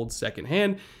was told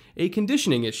secondhand, a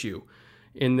conditioning issue,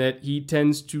 in that he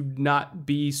tends to not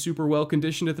be super well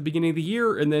conditioned at the beginning of the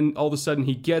year, and then all of a sudden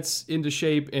he gets into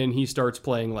shape and he starts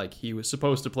playing like he was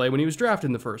supposed to play when he was drafted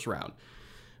in the first round,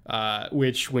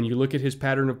 which, when you look at his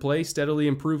pattern of play, steadily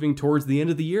improving towards the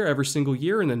end of the year every single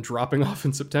year and then dropping off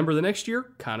in September the next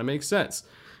year, kind of makes sense.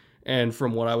 And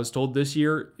from what I was told this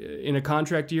year, in a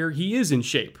contract year, he is in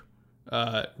shape,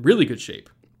 really good shape.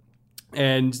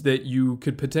 And that you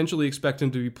could potentially expect him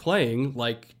to be playing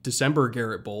like December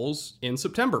Garrett Bowles in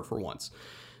September for once.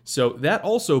 So that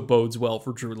also bodes well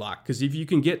for Drew Lock, because if you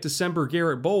can get December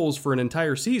Garrett Bowles for an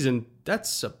entire season,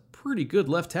 that's a pretty good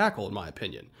left tackle, in my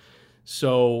opinion.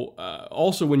 So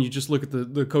also, when you just look at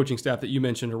the coaching staff that you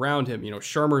mentioned around him, you know,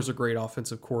 Shermer's a great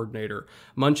offensive coordinator.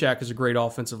 Munchak is a great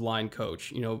offensive line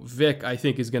coach. You know, Vic, I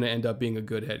think, is going to end up being a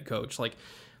good head coach. Like,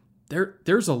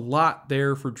 there's a lot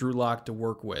there for Drew Lock to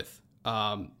work with.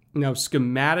 Now,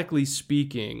 schematically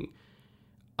speaking,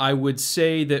 I would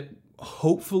say that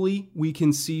hopefully we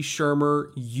can see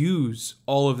Shurmur use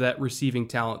all of that receiving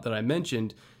talent that I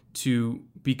mentioned to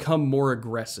become more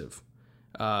aggressive.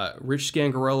 Rich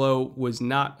Scangarello was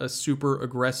not a super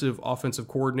aggressive offensive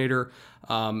coordinator.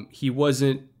 He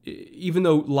wasn't, even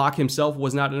though Locke himself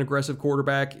was not an aggressive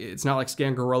quarterback, it's not like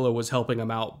Scangarello was helping him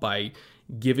out by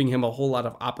giving him a whole lot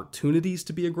of opportunities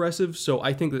to be aggressive. So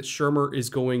I think that Shurmur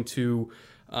is going to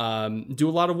do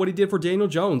a lot of what he did for Daniel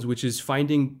Jones, which is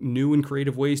finding new and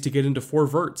creative ways to get into 4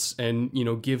 verts and, you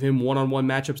know, give him one-on-one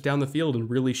matchups down the field and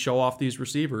really show off these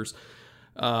receivers.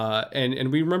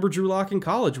 And we remember Drew Lock in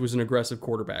college was an aggressive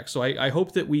quarterback. So I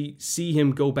hope that we see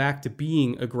him go back to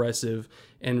being aggressive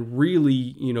and really,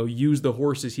 you know, use the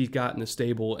horses he's got in the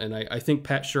stable. And I think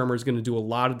Pat Shurmur is going to do a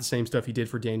lot of the same stuff he did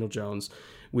for Daniel Jones,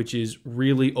 which is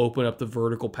really open up the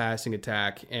vertical passing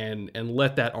attack and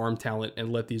let that arm talent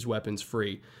and let these weapons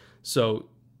free. So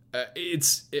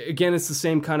It's the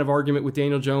same kind of argument with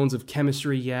Daniel Jones of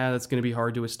chemistry. Yeah, that's going to be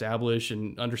hard to establish,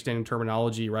 and understanding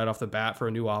terminology right off the bat for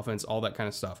a new offense, all that kind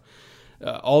of stuff.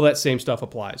 All that same stuff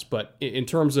applies. But in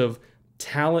terms of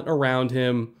talent around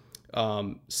him,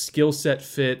 skill set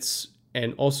fits,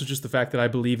 and also just the fact that I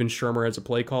believe in Shermer as a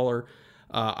play caller,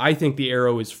 I think the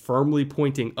arrow is firmly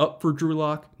pointing up for Drew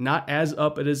Lock, not as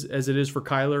up as it is for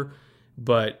Kyler,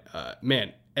 but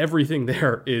man, everything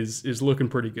there is looking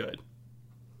pretty good.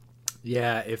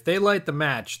 Yeah, if they light the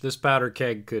match, this powder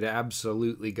keg could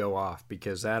absolutely go off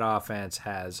because that offense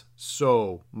has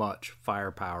so much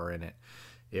firepower in it.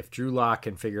 If Drew Lock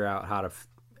can figure out how to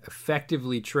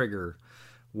effectively trigger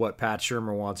what Pat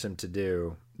Shurmur wants him to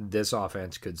do, this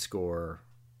offense could score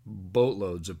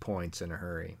boatloads of points in a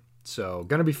hurry. So,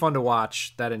 going to be fun to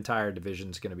watch. That entire division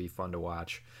is going to be fun to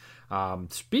watch.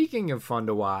 Speaking of fun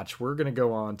to watch, we're going to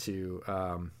go on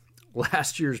to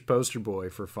last year's poster boy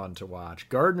for fun to watch,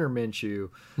 Gardner Minshew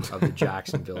of the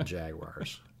Jacksonville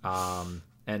Jaguars.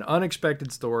 An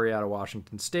unexpected story out of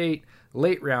Washington State,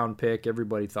 late round pick.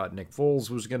 Everybody thought Nick Foles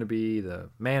was going to be the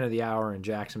man of the hour in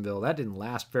Jacksonville. That didn't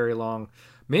last very long.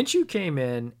 Minshew came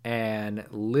in and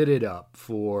lit it up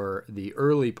for the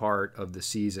early part of the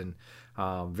season.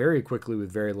 Very quickly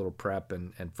with very little prep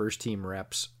and first team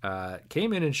reps.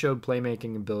 Came in and showed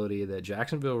playmaking ability that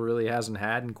Jacksonville really hasn't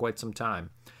had in quite some time.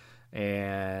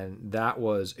 And that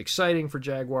was exciting for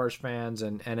Jaguars fans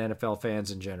and NFL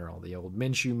fans in general. The old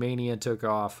Minshew mania took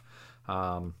off.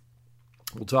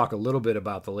 We'll talk a little bit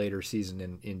about the later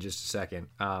season in just a second.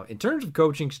 In terms of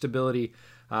coaching stability,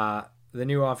 the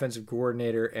new offensive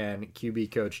coordinator and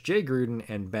QB coach Jay Gruden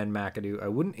and Ben McAdoo, I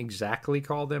wouldn't exactly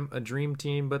call them a dream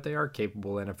team, but they are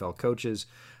capable NFL coaches.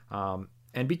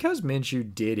 And because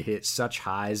Minshew did hit such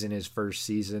highs in his first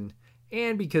season,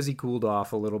 and because he cooled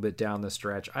off a little bit down the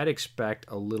stretch, I'd expect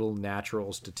a little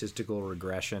natural statistical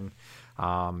regression.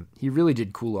 He really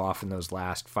did cool off in those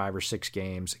last 5 or 6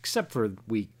 games, except for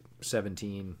week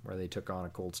 17 where they took on a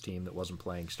Colts team that wasn't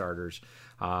playing starters.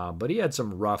 But he had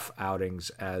some rough outings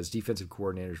as defensive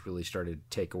coordinators really started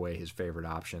to take away his favorite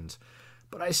options.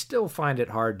 But I still find it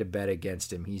hard to bet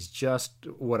against him. He's just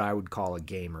what I would call a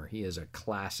gamer. He is a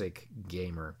classic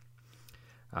gamer.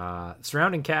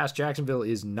 Surrounding cast, Jacksonville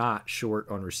is not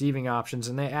short on receiving options,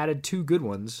 and they added 2 good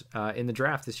ones in the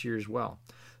draft this year as well.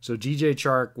 So DJ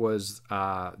Chark was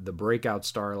the breakout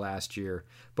star last year,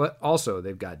 but also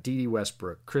they've got Dede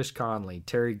Westbrook, Chris Conley,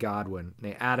 Terry Godwin.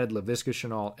 They added Laviska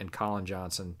Shenault and Colin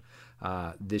Johnson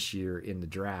this year in the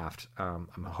draft.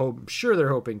 I'm sure they're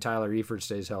hoping Tyler Eifert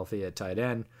stays healthy at tight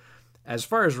end. As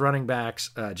far as running backs,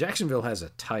 Jacksonville has a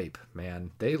type, man.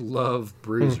 They love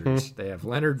bruisers. They have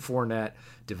Leonard Fournette,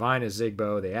 Devine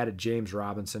Ezigbo. They added James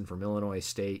Robinson from Illinois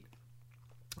State.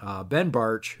 Ben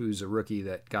Barch, who's a rookie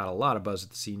that got a lot of buzz at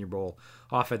the Senior Bowl,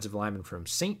 offensive lineman from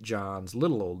St. John's,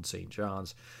 little old St.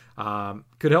 John's,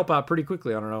 could help out pretty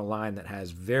quickly on an O-line that has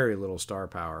very little star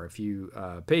power. If you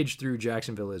page through,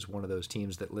 Jacksonville is one of those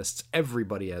teams that lists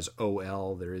everybody as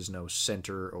OL. There is no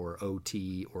center or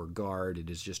OT or guard.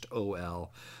 It is just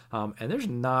OL. And there's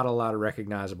not a lot of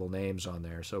recognizable names on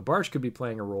there. So Barch could be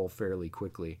playing a role fairly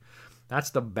quickly.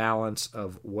 That's the balance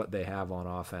of what they have on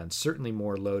offense. Certainly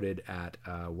more loaded at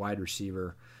wide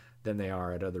receiver than they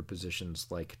are at other positions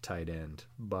like tight end.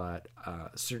 But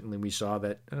certainly we saw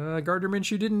that Gardner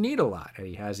Minshew didn't need a lot, and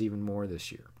he has even more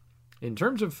this year. In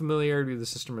terms of familiarity with the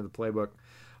system or the playbook,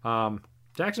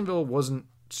 Jacksonville wasn't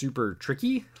super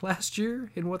tricky last year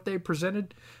in what they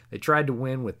presented. They tried to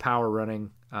win with power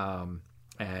running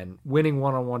and winning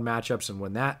one-on-one matchups, and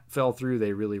when that fell through,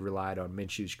 they really relied on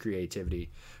Minshew's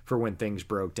creativity for when things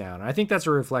broke down. And I think that's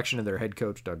a reflection of their head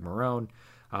coach, Doug Marrone.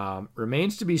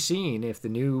 Remains to be seen if the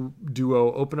new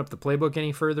duo open up the playbook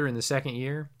any further in the second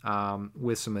year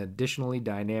with some additionally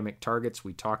dynamic targets.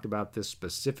 We talked about this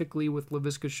specifically with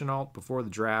Laviska Shenault before the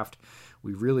draft.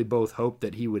 We really both hoped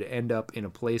that he would end up in a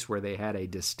place where they had a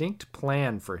distinct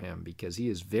plan for him because he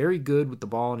is very good with the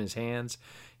ball in his hands.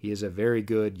 He is a very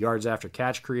good yards after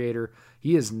catch creator.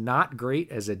 He is not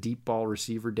great as a deep ball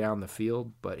receiver down the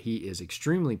field, but he is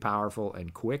extremely powerful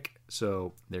and quick.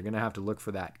 So they're going to have to look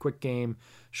for that quick game,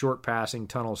 short passing,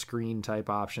 tunnel screen type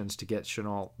options to get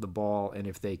Shenault the ball. And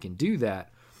if they can do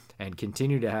that and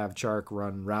continue to have Chark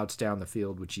run routes down the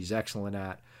field, which he's excellent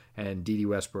at, and Dede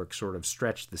Westbrook sort of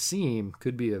stretch the seam,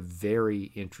 could be a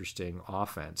very interesting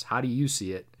offense. How do you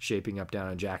see it shaping up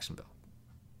down in Jacksonville?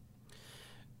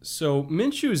 So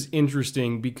Minshew is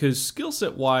interesting because skill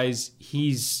set wise,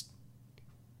 he's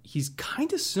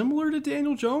kind of similar to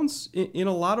Daniel Jones in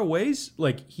a lot of ways.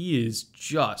 Like, he is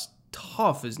just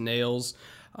tough as nails,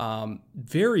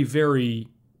 very, very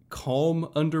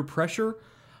calm under pressure.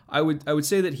 I would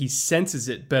say that he senses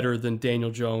it better than Daniel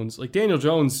Jones. Like Daniel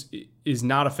Jones is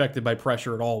not affected by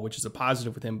pressure at all, which is a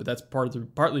positive with him, but that's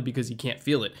partly because he can't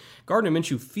feel it. Gardner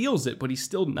Minshew feels it, but he's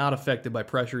still not affected by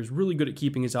pressure. He's really good at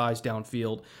keeping his eyes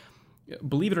downfield.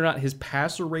 Believe it or not, his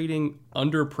passer rating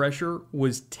under pressure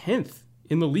was 10th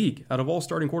in the league out of all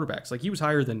starting quarterbacks. Like, he was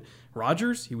higher than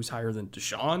Rodgers. He was higher than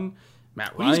Deshaun,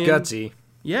 Matt Ryan. He's gutsy.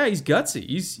 Yeah, he's gutsy.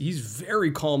 He's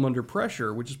very calm under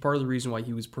pressure, which is part of the reason why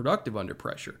he was productive under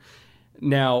pressure.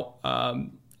 Now,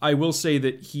 I will say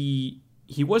that he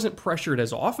wasn't pressured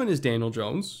as often as Daniel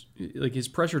Jones. Like, his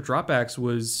pressure dropbacks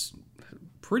was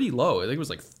pretty low. I think it was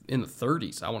like in the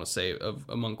 30s, I want to say,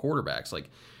 among quarterbacks. Like,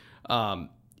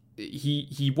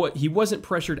 he wasn't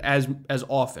pressured as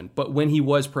often, but when he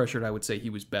was pressured, I would say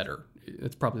he was better.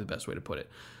 That's probably the best way to put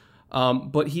it.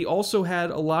 But he also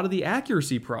had a lot of the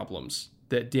accuracy problems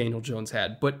that Daniel Jones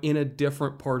had, but in a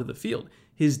different part of the field.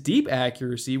 His deep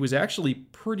accuracy was actually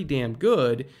pretty damn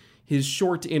good. His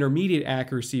short to intermediate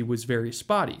accuracy was very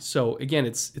spotty. So again,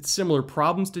 it's similar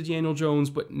problems to Daniel Jones,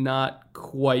 but not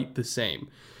quite the same.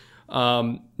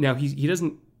 Now he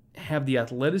doesn't have the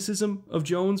athleticism of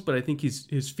Jones, but I think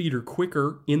his feet are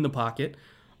quicker in the pocket.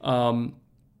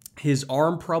 His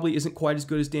arm probably isn't quite as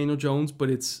good as Daniel Jones, but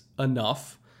it's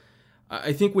enough.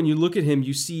 I think when you look at him,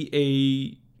 you see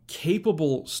a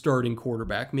capable starting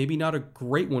quarterback, maybe not a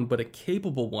great one, but a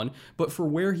capable one. But for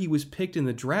where he was picked in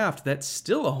the draft, that's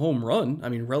still a home run. I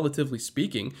mean, relatively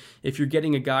speaking, if you're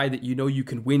getting a guy that you know you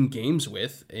can win games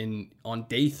with on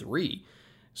day 3.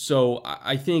 So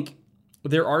I think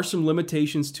there are some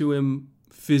limitations to him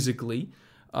physically.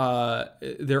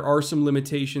 There are some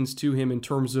limitations to him in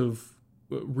terms of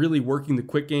really working the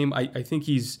quick game. I think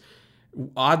he's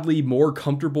oddly more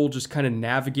comfortable just kind of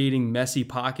navigating messy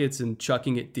pockets and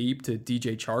chucking it deep to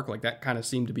DJ Chark. Like, that kind of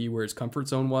seemed to be where his comfort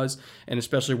zone was, and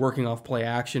especially working off play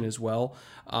action as well.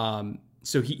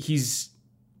 So he's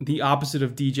the opposite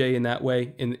of DJ in that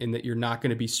way, in that you're not going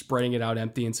to be spreading it out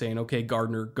empty and saying, okay,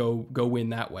 Gardner, go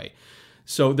win that way.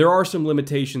 So there are some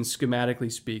limitations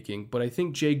schematically speaking, but I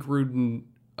think Jay Gruden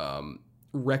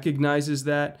recognizes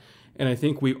that. And I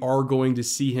think we are going to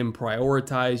see him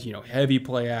prioritize, heavy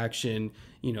play action,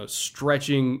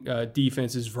 stretching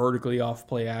defenses vertically off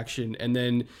play action. And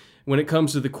then when it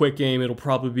comes to the quick game, it'll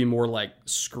probably be more like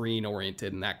screen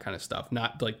oriented and that kind of stuff,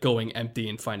 not like going empty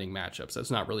and finding matchups. That's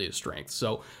not really his strength.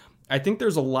 So I think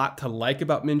there's a lot to like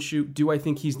about Minshew. Do I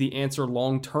think he's the answer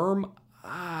long term?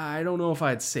 I don't know if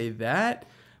I'd say that.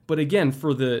 But again,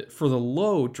 for the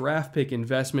low draft pick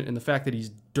investment and the fact that he's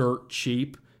dirt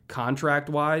cheap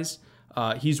contract-wise,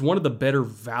 he's one of the better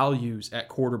values at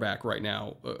quarterback right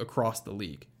now across the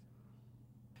league.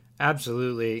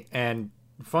 Absolutely, and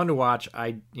fun to watch.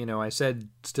 I said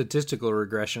statistical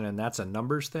regression, and that's a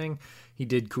numbers thing. He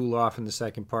did cool off in the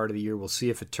second part of the year. We'll see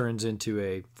if it turns into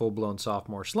a full-blown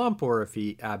sophomore slump or if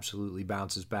he absolutely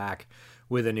bounces back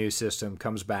with a new system,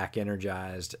 comes back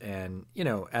energized, and,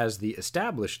 as the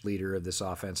established leader of this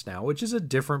offense now, which is a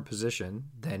different position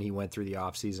than he went through the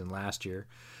offseason last year.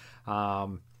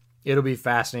 It'll be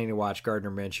fascinating to watch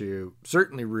Gardner Minshew.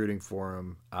 Certainly rooting for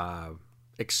him.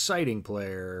 Exciting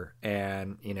player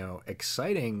and,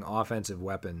 exciting offensive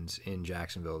weapons in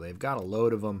Jacksonville. They've got a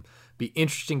load of them. Be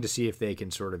interesting to see if they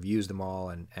can sort of use them all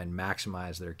and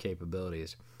maximize their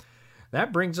capabilities.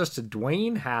 That brings us to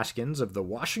Dwayne Haskins of the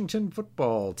Washington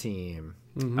football team.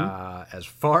 Mm-hmm. As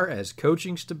far as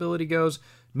coaching stability goes,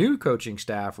 new coaching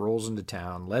staff rolls into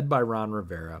town, led by Ron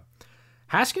Rivera.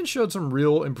 Haskins showed some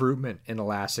real improvement in the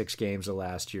last 6 games of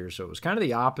last year, so it was kind of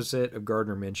the opposite of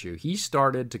Gardner Minshew. He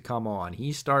started to come on.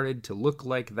 He started to look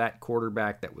like that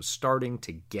quarterback that was starting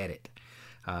to get it.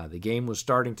 The game was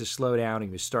starting to slow down. He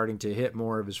was starting to hit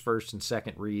more of his first and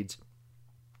second reads.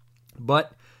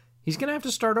 But he's going to have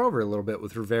to start over a little bit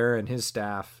with Rivera and his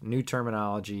staff, new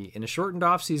terminology. In a shortened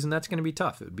offseason, that's going to be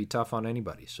tough. It would be tough on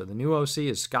anybody. So the new OC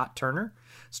is Scott Turner.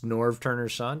 It's Norv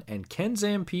Turner's son. And Ken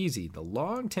Zampese, the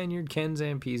long-tenured Ken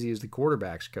Zampese, is the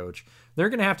quarterback's coach. They're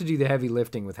going to have to do the heavy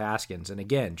lifting with Haskins. And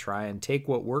again, try and take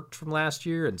what worked from last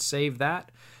year and save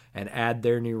that and add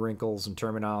their new wrinkles and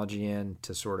terminology in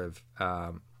to sort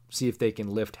of see if they can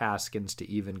lift Haskins to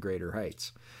even greater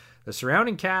heights. The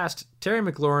surrounding cast, Terry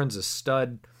McLaurin's a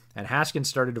stud. And Haskins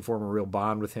started to form a real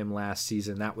bond with him last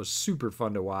season. That was super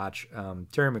fun to watch.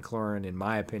 Terry McLaurin, in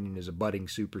my opinion, is a budding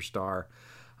superstar.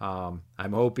 I'm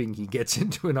hoping he gets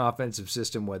into an offensive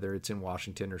system, whether it's in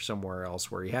Washington or somewhere else,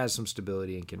 where he has some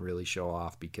stability and can really show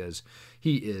off because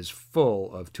he is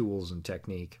full of tools and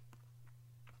technique.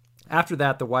 After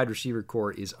that, the wide receiver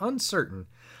core is uncertain,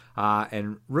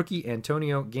 and rookie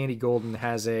Antonio Gandy-Golden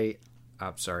has a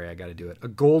I'm sorry, I got to do it. A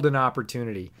golden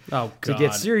opportunity to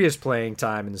get serious playing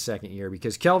time in the second year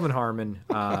because Kelvin Harmon,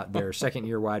 their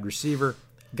second-year wide receiver,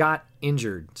 got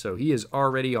injured. So he is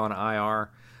already on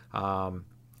IR.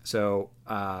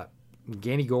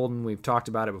 Gandy Golden, we've talked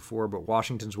about it before, but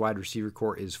Washington's wide receiver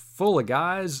corps is full of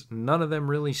guys. None of them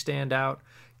really stand out.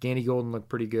 Gandy Golden looked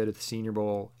pretty good at the Senior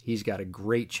Bowl. He's got a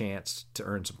great chance to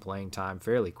earn some playing time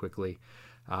fairly quickly.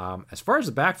 As far as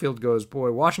the backfield goes,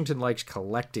 boy, Washington likes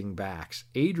collecting backs.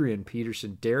 Adrian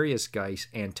Peterson, Darius Geis,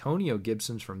 Antonio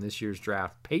Gibson's from this year's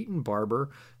draft, Peyton Barber,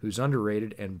 who's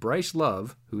underrated, and Bryce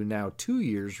Love, who now 2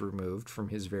 years removed from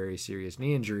his very serious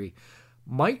knee injury,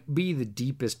 might be the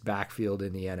deepest backfield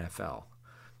in the NFL.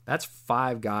 That's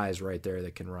 5 guys right there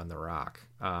that can run the rock.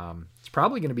 It's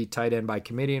probably going to be tight end by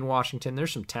committee in Washington.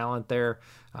 There's some talent there.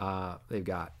 They've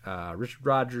got Richard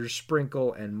Rodgers,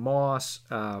 Sprinkle, and Moss.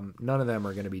 None of them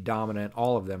are going to be dominant.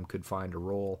 All of them could find a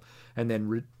role. And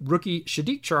then rookie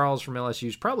Shadik Charles from LSU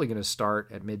is probably going to start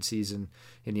at midseason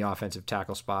in the offensive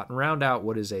tackle spot and round out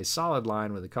what is a solid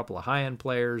line with a couple of high-end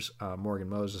players, Morgan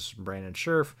Moses and Brandon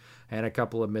Scherf, and a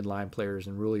couple of midline players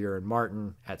in Roulier and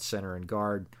Martin at center and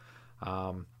guard.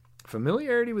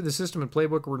 Familiarity with the system and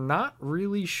playbook, we're not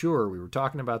really sure. We were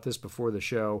talking about this before the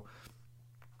show,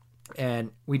 and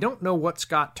we don't know what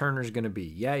Scott Turner's going to be.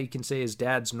 Yeah, you can say his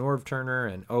dad's Norv Turner,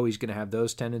 and he's going to have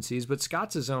those tendencies, but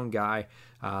Scott's his own guy.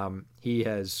 He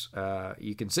has,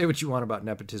 you can say what you want about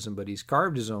nepotism, but he's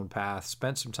carved his own path,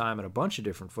 spent some time at a bunch of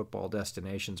different football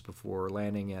destinations before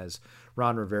landing as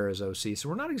Ron Rivera's OC. So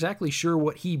we're not exactly sure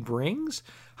what he brings,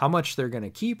 how much they're going to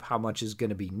keep, how much is going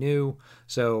to be new.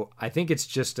 So I think it's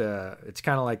just it's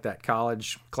kind of like that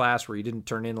college class where you didn't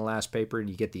turn in the last paper and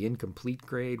you get the incomplete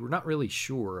grade. We're not really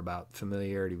sure about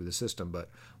familiarity with the system, but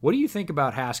what do you think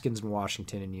about Haskins and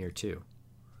Washington in year 2?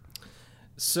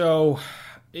 So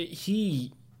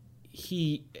he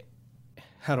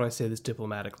how do I say this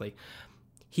diplomatically?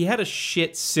 He had a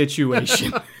shit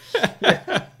situation.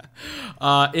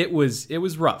 It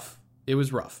was rough. It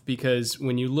was rough because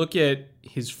when you look at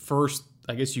his first,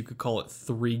 I guess you could call it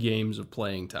 3 games of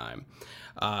playing time,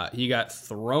 he got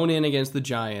thrown in against the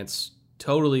Giants,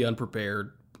 totally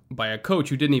unprepared by a coach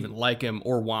who didn't even like him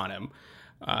or want him.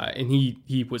 And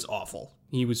he was awful.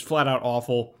 He was flat out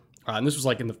awful. And this was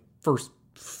like in the first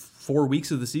 4 weeks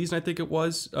of the season, I think it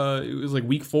was. It was like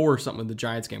week 4 or something in the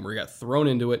Giants game where he got thrown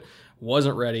into it,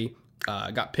 wasn't ready,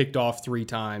 got picked off 3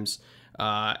 times.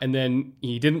 And then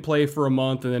he didn't play for a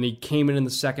month, and then he came in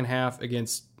the second half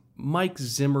against Mike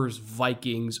Zimmer's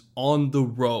Vikings on the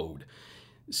road.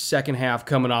 Second half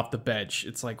coming off the bench.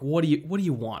 It's like, what do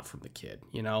you want from the kid?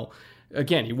 You know,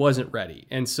 again, he wasn't ready.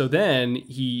 And so then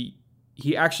he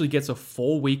actually gets a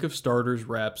full week of starters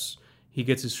reps. He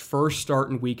gets his first start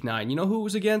in week 9. You know who it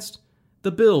was against?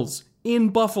 The Bills in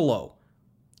Buffalo.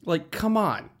 Like, come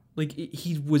on. Like,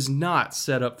 he was not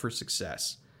set up for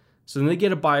success. So then they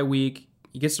get a bye week.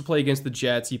 He gets to play against the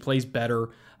Jets. He plays better,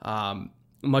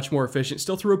 much more efficient.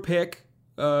 Still threw a pick.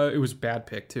 It was a bad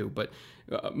pick too, but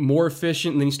more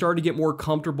efficient. And then he started to get more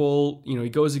comfortable. You know, he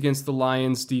goes against the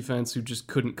Lions defense who just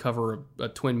couldn't cover a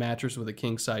twin mattress with a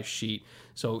king-size sheet.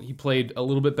 So he played a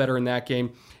little bit better in that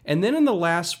game. And then in the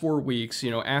last 4 weeks,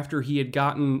 you know, after he had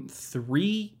gotten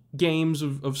 3 games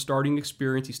of starting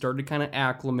experience, he started to kind of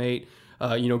acclimate.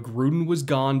 Gruden was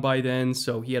gone by then,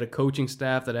 so he had a coaching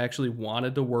staff that actually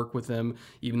wanted to work with him.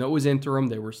 Even though it was interim,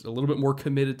 they were a little bit more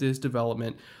committed to his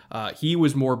development. He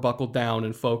was more buckled down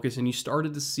and focused, and you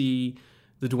started to see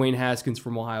the Dwayne Haskins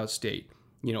from Ohio State,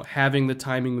 you know, having the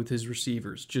timing with his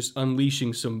receivers, just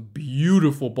unleashing some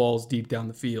beautiful balls deep down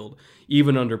the field,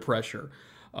 even under pressure.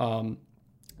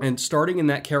 And starting in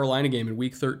that Carolina game in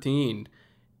Week 13,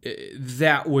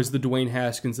 that was the Dwayne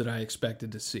Haskins that I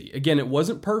expected to see. Again, it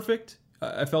wasn't perfect.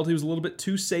 I felt he was a little bit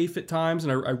too safe at times,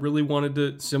 and I really wanted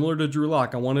to, similar to Drew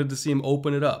Lock, I wanted to see him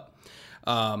open it up.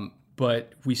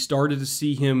 But we started to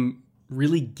see him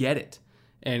really get it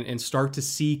and start to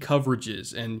see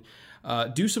coverages and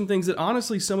do some things that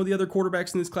honestly some of the other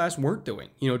quarterbacks in this class weren't doing.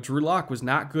 You know, Drew Lock was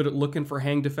not good at looking for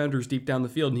hang defenders deep down the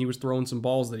field, and he was throwing some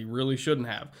balls that he really shouldn't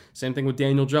have. Same thing with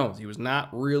Daniel Jones. He was not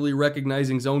really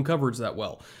recognizing zone coverage that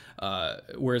well,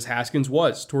 whereas Haskins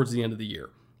was towards the end of the year.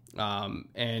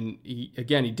 And he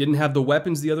didn't have the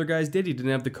weapons the other guys did. He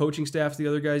didn't have the coaching staff the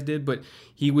other guys did, but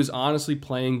he was honestly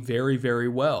playing very, very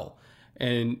well.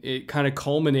 And it kind of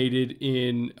culminated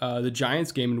in the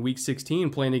Giants game in Week 16,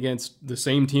 playing against the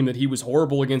same team that he was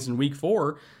horrible against in Week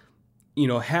 4. You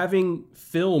know, having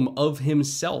film of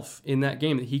himself in that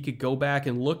game that he could go back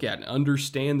and look at and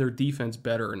understand their defense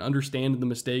better and understand the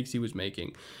mistakes he was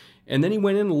making. And then he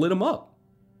went in and lit them up.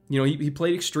 He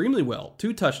played extremely well.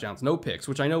 2 touchdowns, no picks,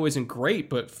 which I know isn't great,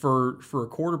 but for a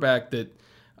quarterback that,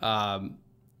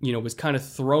 was kind of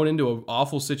thrown into an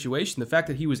awful situation, the fact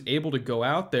that he was able to go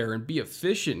out there and be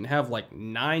efficient and have like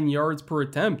 9 yards per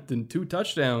attempt and 2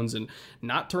 touchdowns and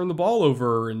not turn the ball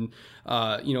over and,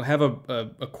 have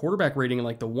a quarterback rating in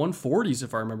like the 140s,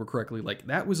 if I remember correctly, like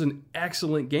that was an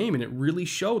excellent game. And it really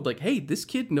showed like, hey, this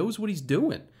kid knows what he's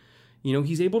doing.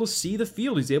 He's able to see the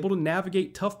field. He's able to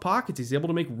navigate tough pockets. He's able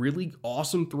to make really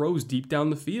awesome throws deep down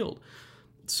the field.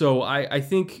 So I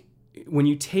think when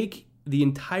you take the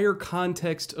entire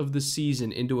context of the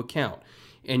season into account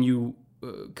and you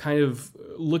kind of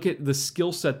look at the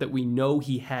skill set that we know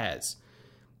he has,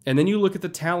 and then you look at the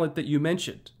talent that you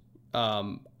mentioned,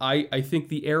 I think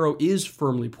the arrow is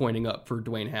firmly pointing up for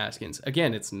Dwayne Haskins.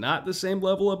 Again, it's not the same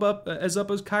level up as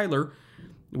Kyler,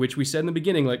 which we said in the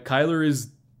beginning. Like, Kyler is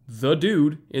the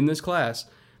dude in this class,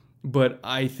 but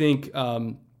I think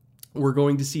we're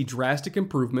going to see drastic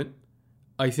improvement.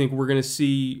 I think we're going to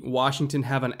see Washington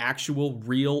have an actual,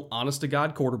 real,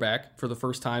 honest-to-God quarterback for the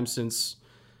first time since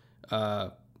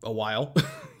a while,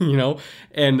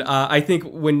 And I think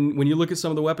when you look at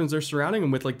some of the weapons they're surrounding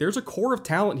him with, like, there's a core of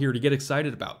talent here to get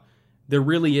excited about. There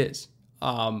really is.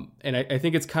 And I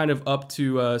think it's kind of up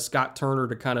to Scott Turner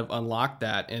to kind of unlock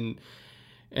that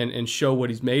and show what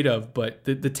he's made of. But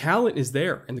the talent is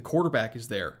there and the quarterback is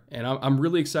there. And I'm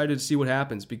really excited to see what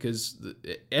happens because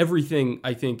everything,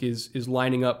 I think, is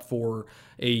lining up for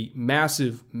a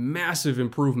massive, massive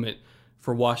improvement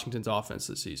for Washington's offense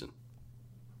this season.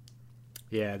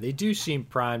 Yeah, they do seem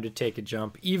primed to take a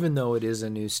jump, even though it is a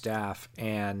new staff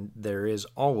and there is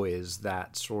always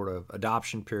that sort of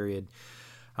adoption period.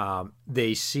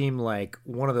 They seem like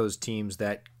one of those teams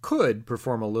that could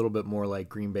perform a little bit more like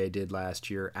Green Bay did last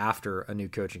year after a new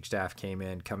coaching staff came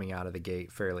in, coming out of the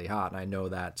gate fairly hot. And I know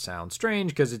that sounds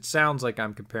strange because it sounds like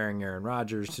I'm comparing Aaron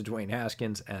Rodgers to Dwayne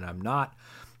Haskins, and I'm not.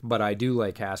 But I do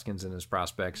like Haskins and his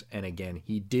prospects. And again,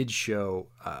 he did show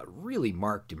really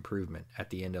marked improvement at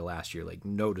the end of last year, like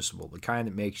noticeable, the kind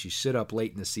that makes you sit up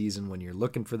late in the season when you're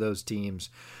looking for those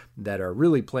teams that are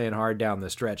really playing hard down the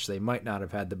stretch. They might not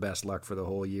have had the best luck for the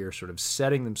whole year, sort of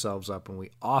setting themselves up. And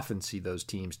we often see those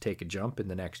teams take a jump in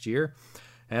the next year.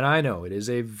 And I know it is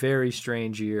a very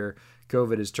strange year.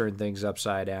 COVID has turned things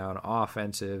upside down.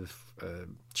 Offensive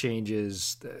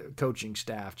changes, coaching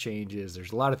staff changes.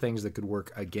 There's a lot of things that could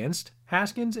work against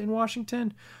Haskins in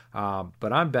Washington,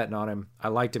 but I'm betting on him. I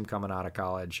liked him coming out of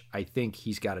college. I think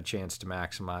he's got a chance to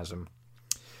maximize him.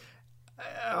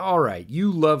 All right,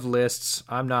 you love lists.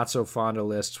 I'm not so fond of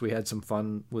lists. We had some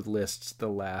fun with lists the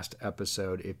last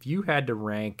episode. If you had to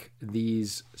rank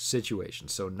these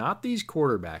situations, so not these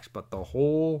quarterbacks, but the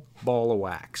whole ball of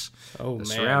wax,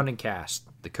 surrounding cast,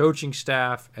 the coaching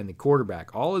staff, and the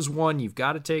quarterback, all as one. You've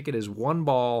got to take it as one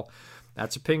ball.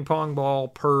 That's a ping pong ball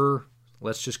per,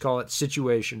 let's just call it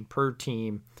situation, per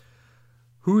team.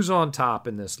 Who's on top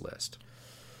in this list?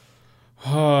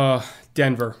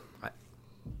 Denver.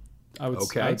 I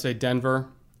would say Denver,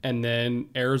 and then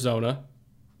Arizona.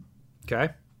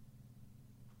 Okay.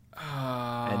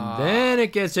 And then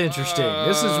it gets interesting.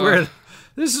 This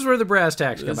is where the brass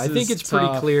tacks come. I think it's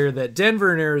pretty clear that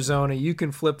Denver and Arizona, you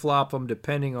can flip-flop them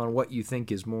depending on what you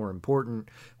think is more important,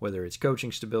 whether it's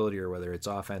coaching stability or whether it's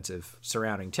offensive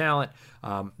surrounding talent.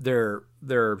 There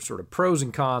are sort of pros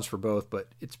and cons for both, but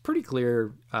it's pretty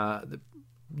clear that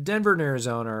Denver and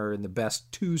Arizona are in the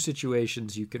best 2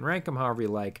 situations. You can rank them however you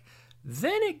like.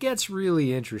 Then it gets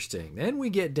really interesting. Then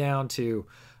we get down to,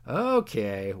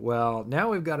 okay, well, now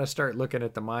we've got to start looking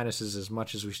at the minuses as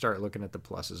much as we start looking at the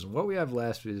pluses. And what we have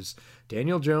left is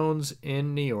Daniel Jones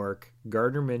in New York,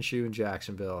 Gardner Minshew in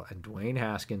Jacksonville, and Dwayne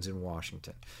Haskins in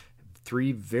Washington.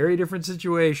 3 very different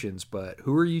situations, but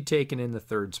who are you taking in the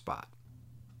 3rd spot?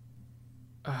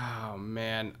 Oh,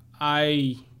 man.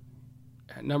 At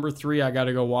number 3, I got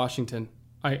to go Washington.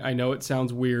 I know it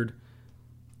sounds weird.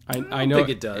 I know think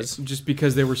it does. Just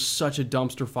because they were such a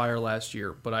dumpster fire last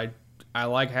year. But I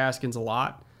like Haskins a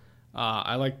lot.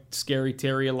 I like Scary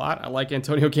Terry a lot. I like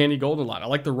Antonio Candy Golden a lot. I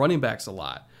like the running backs a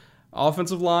lot.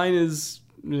 Offensive line is,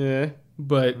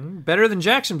 but better than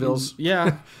Jacksonville's.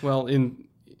 Yeah, well,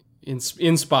 in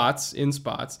spots.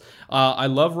 I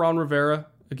love Ron Rivera.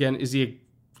 Again, is he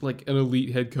like an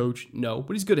elite head coach? No,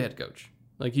 but he's a good head coach.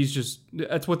 Like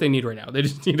that's what they need right now. They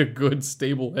just need a good,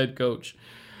 stable head coach.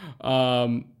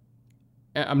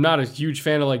 I'm not a huge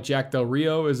fan of like Jack Del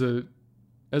Rio as a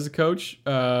coach,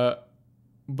 but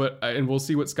we'll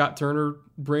see what Scott Turner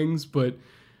brings. But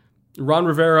Ron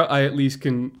Rivera, I at least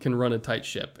can run a tight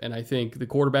ship, and I think the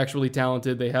quarterback's really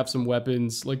talented. They have some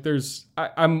weapons. Like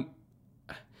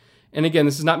And again,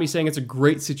 this is not me saying it's a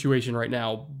great situation right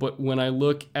now, but when I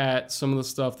look at some of the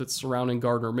stuff that's surrounding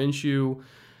Gardner Minshew,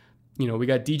 we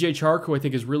got DJ Chark, who I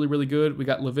think is really, really good. We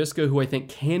got Laviska, who I think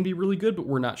can be really good, but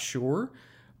we're not sure.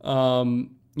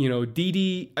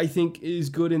 Dede, I think, is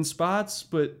good in spots,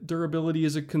 but durability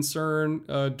is a concern.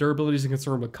 Durability is a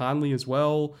concern with Conley as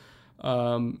well.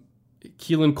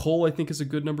 Keelan Cole, I think, is a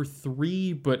good number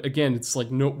 3, but again, it's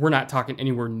like, no, we're not talking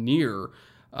anywhere near.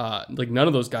 None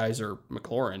of those guys are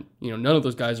McLaurin. None of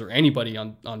those guys are anybody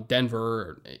on Denver,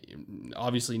 or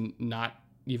obviously not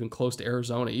even close to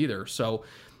Arizona either. So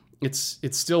it's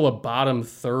still a bottom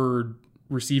third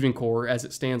receiving core as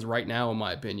it stands right now, in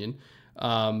my opinion.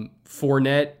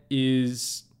 Fournette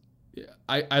is,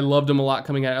 I loved him a lot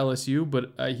coming out of LSU,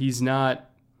 but he's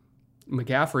not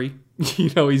McCaffrey.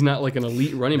 He's not like an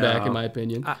elite running back, in my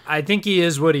opinion. I think he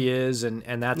is what he is, and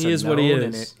that's what he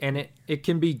is. And it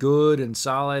can be good and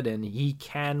solid, and he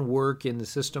can work in the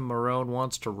system Marone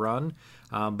wants to run.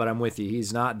 But I'm with you.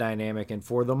 He's not dynamic, and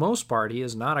for the most part, he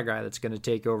is not a guy that's going to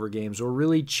take over games or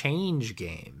really change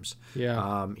games.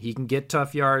 Yeah. He can get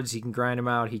tough yards. He can grind them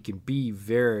out. He can be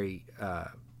very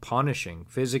punishing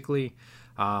physically.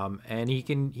 And he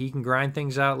can grind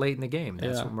things out late in the game.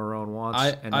 That's what Marone wants,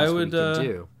 and that's what he can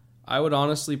do. I would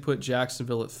honestly put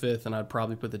Jacksonville at 5th, and I'd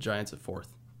probably put the Giants at 4th.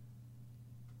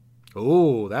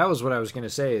 Oh, that was what I was going to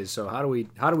say. Is so how do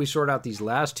we sort out these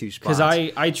last two spots? Because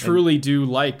I truly do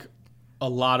like a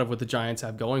lot of what the Giants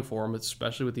have going for them,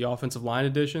 especially with the offensive line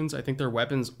additions. I think their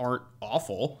weapons aren't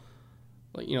awful.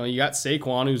 You got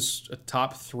Saquon, who's a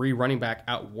top 3 running back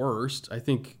at worst. I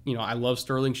think, I love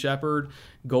Sterling Shepard.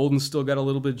 Golden's still got a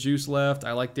little bit of juice left.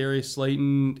 I like Darius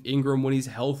Slayton. Ingram, when he's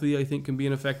healthy, I think can be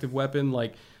an effective weapon.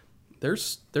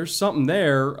 There's something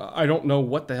there. I don't know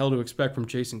what the hell to expect from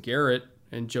Jason Garrett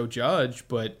and Joe Judge,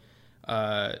 but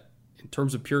in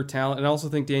terms of pure talent, and I also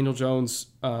think Daniel Jones,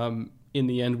 in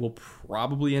the end, will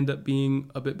probably end up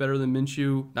being a bit better than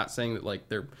Minshew. Not saying that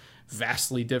they're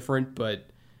vastly different, but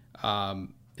and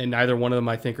neither one of them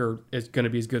I think is going to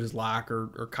be as good as Locke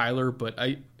or Kyler. But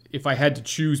if I had to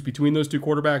choose between those two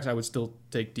quarterbacks, I would still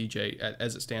take DJ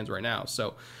as it stands right now.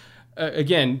 So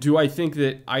again, do I think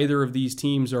that either of these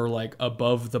teams are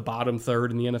above the bottom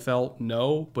third in the NFL?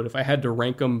 No, but if I had to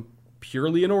rank them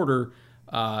purely in order,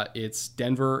 it's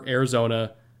Denver,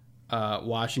 Arizona,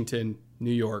 Washington,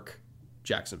 New York,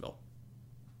 Jacksonville.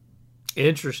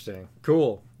 Interesting.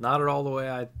 Cool. Not at all the way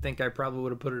I think I probably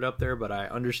would have put it up there, but I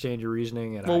understand your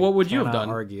reasoning, and what would you have done?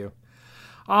 Argue.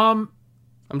 I'm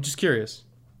just curious.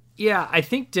 Yeah, I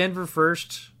think Denver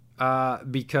first,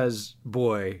 because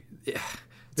boy,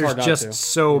 there's just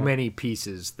so many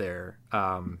pieces there.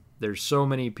 There's so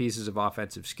many pieces of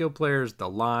offensive skill players. The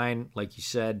line, like you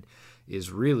said,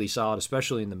 is really solid,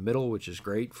 especially in the middle, which is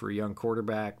great for a young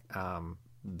quarterback.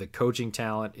 The coaching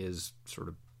talent is sort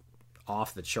of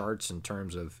off the charts in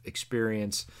terms of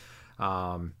experience.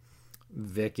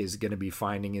 Vic is going to be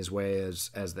finding his way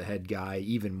as the head guy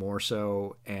even more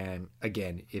so. And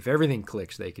again, if everything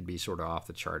clicks, they could be sort of off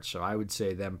the charts. So I would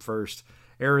say them first,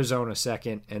 Arizona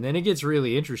second. And then it gets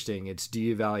really interesting. It's, do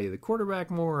you value the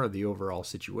quarterback more or the overall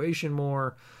situation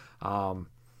more?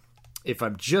 If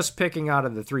I'm just picking out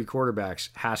of the 3 quarterbacks,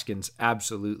 Haskins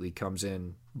absolutely comes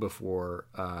in before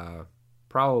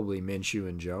probably Minshew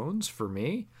and Jones for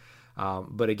me.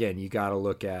 But again, you got to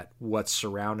look at what's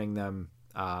surrounding them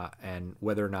and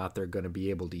whether or not they're going to be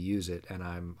able to use it. And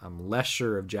I'm less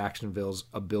sure of Jacksonville's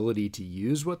ability to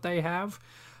use what they have.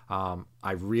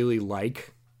 I really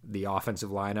like the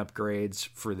offensive line upgrades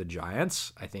for the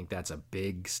Giants. I think that's a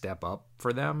big step up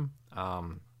for them.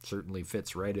 Certainly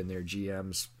fits right in their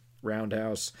GM's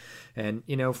roundhouse. And,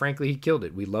 frankly, he killed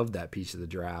it. We loved that piece of the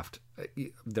draft.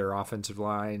 Their offensive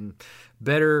line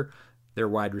better. Their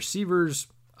wide receivers,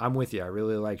 I'm with you. I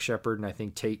really like Shepard, and I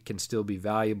think Tate can still be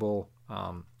valuable.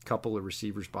 Couple of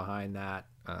receivers behind that,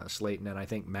 Slayton, and I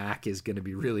think Mack is going to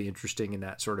be really interesting in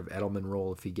that sort of Edelman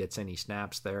role if he gets any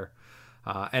snaps there.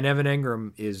 And Evan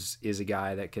Engram is a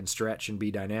guy that can stretch and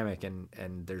be dynamic,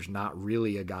 and there's not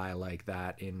really a guy like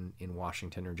that in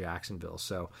Washington or Jacksonville.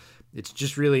 So it's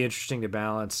just really interesting to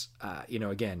balance.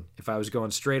 Again, if I was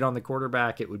going straight on the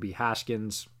quarterback, it would be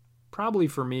Haskins. Probably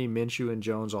for me, Minshew and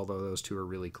Jones, although those two are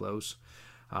really close.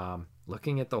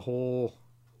 Looking at the whole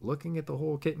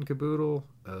kit and caboodle,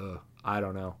 I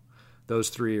don't know. Those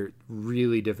 3 are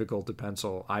really difficult to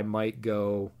pencil. I might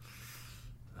go,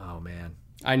 oh man,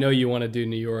 I know you want to do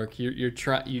New York. You're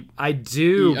trying. I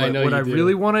do. I know what you I do.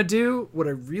 really want to do, what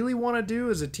I really want to do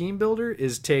as a team builder,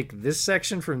 is take this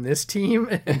section from this team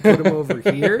and put them over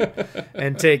here,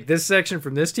 and take this section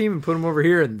from this team and put them over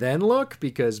here, and then look.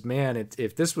 Because man,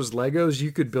 if this was Legos,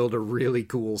 you could build a really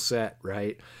cool set,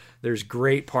 right? There's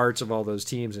great parts of all those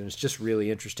teams, and it's just really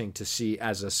interesting to see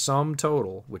as a sum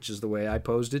total, which is the way I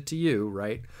posed it to you,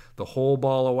 right? The whole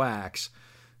ball of wax.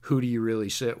 Who do you really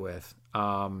sit with?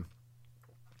 I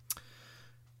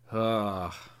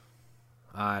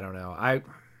don't know.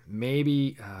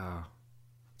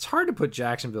 It's hard to put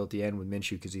Jacksonville at the end with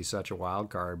Minshew because he's such a wild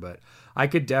card, but I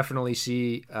could definitely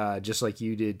see, just like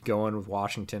you did, going with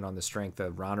Washington on the strength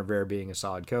of Ron Rivera being a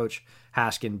solid coach,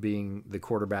 Haskin being the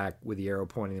quarterback with the arrow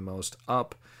pointing the most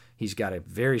up. He's got a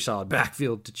very solid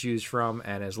backfield to choose from,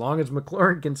 and as long as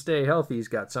McLaurin can stay healthy, he's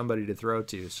got somebody to throw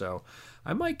to. So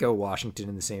I might go Washington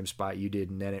in the same spot you did,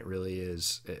 and then it really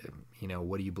is,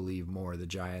 what do you believe more, the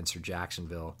Giants or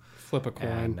Jacksonville? Flip a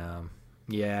coin. And,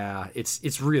 yeah,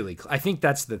 it's really, I think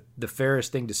that's the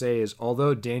fairest thing to say is,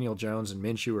 although Daniel Jones and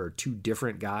Minshew are two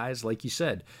different guys, like you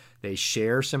said, they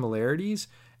share similarities.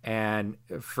 And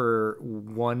for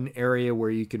one area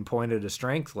where you can point at a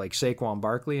strength like Saquon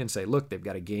Barkley and say, look, they've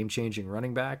got a game-changing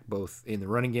running back, both in the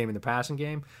running game and the passing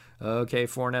game. Okay,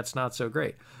 Fournette's not so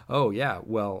great. Oh, yeah,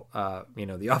 well,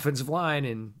 the offensive line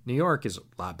in New York is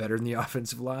a lot better than the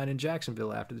offensive line in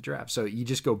Jacksonville after the draft. So you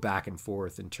just go back and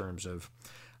forth in terms of,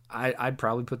 I'd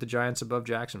probably put the Giants above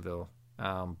Jacksonville.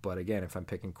 But again, if I'm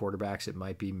picking quarterbacks, it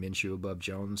might be Minshew above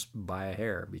Jones by a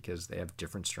hair because they have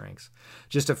different strengths.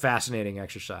 Just a fascinating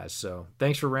exercise. So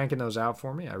thanks for ranking those out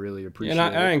for me. I really appreciate it.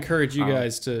 And I encourage you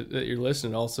guys that you're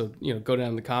listening also, go down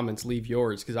in the comments, leave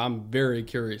yours, because I'm very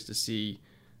curious to see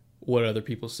what other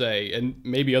people say. And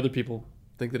maybe other people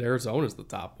think that Arizona's the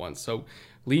top one. So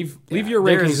leave your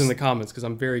rankings in the comments because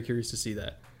I'm very curious to see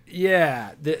that.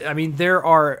 Yeah,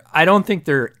 I don't think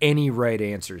there are any right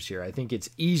answers here. I think it's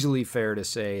easily fair to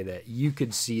say that you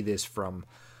could see this from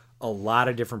a lot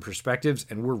of different perspectives,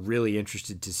 and we're really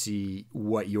interested to see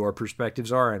what your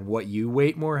perspectives are and what you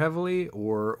weight more heavily,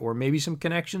 or maybe some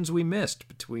connections we missed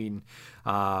between,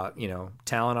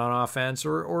 talent on offense,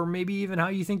 or maybe even how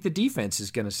you think the defense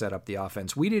is going to set up the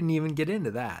offense. We didn't even get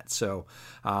into that. So,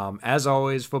 as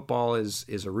always, football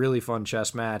is a really fun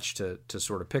chess match to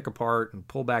sort of pick apart and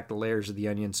pull back the layers of the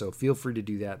onion. So feel free to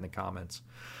do that in the comments.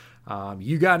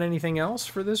 You got anything else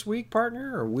for this week,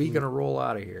 partner? Or are we going to roll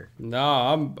out of here?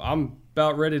 No, I'm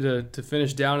about ready to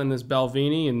finish down in this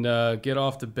Balvenie and get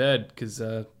off to bed because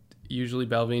usually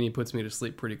Balvenie puts me to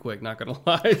sleep pretty quick, not going to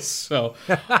lie. So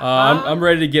I'm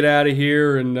ready to get out of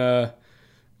here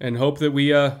and hope that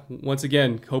we, once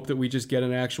again, just get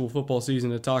an actual football season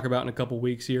to talk about in a couple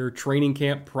weeks here. Training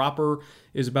camp proper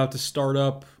is about to start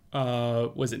up.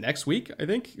 Was it next week? I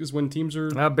think is when teams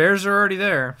are. Bears are already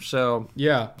there, so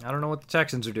yeah. I don't know what the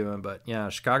Texans are doing, but yeah,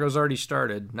 Chicago's already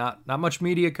started. Not much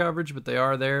media coverage, but they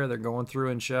are there. They're going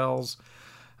through in shells.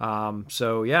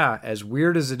 So yeah, as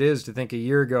weird as it is to think a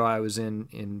year ago I was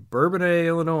in Bourbonnais,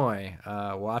 Illinois,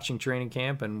 watching training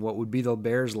camp and what would be the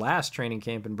Bears' last training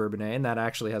camp in Bourbonnais, and that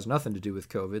actually has nothing to do with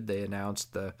COVID. They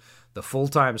announced the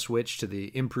full-time switch to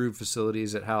the improved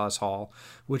facilities at Hallis Hall,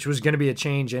 which was going to be a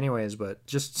change anyways, but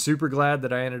just super glad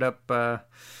that I ended up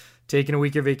taking a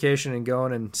week of vacation and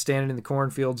going and standing in the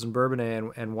cornfields in Bourbonnais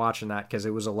and watching that because it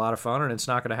was a lot of fun and it's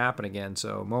not going to happen again.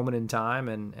 So moment in time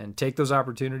and take those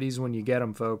opportunities when you get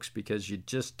them, folks, because you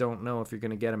just don't know if you're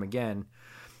going to get them again.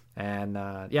 And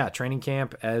training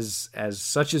camp as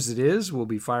such as it is will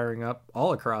be firing up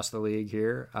all across the league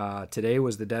here. Today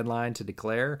was the deadline to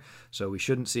declare, so we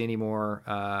shouldn't see any more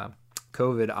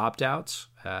COVID opt-outs.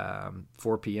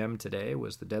 4 p.m. today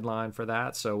was the deadline for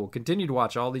that. So we'll continue to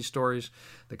watch all these stories.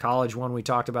 The college one we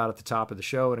talked about at the top of the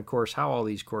show, and of course how all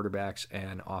these quarterbacks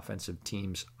and offensive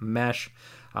teams mesh.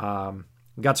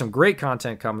 We've got some great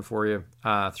content coming for you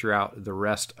throughout the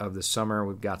rest of the summer.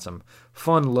 We've got some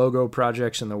fun logo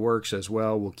projects in the works as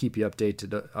well. We'll keep you up to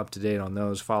date on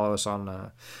those. Follow us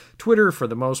on Twitter for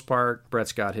the most part.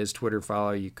 Brett's got his Twitter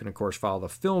follow. You can, of course, follow the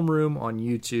Film Room on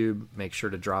YouTube. Make sure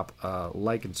to drop a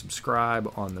like and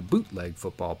subscribe on the Bootleg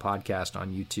Football Podcast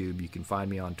on YouTube. You can find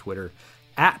me on Twitter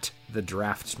at the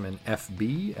Draftsman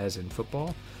FB, as in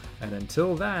football. And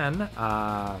until then,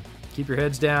 keep your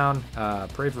heads down,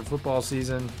 pray for football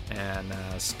season, and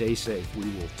stay safe. We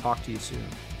will talk to you soon.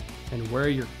 And wear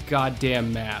your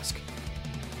goddamn mask.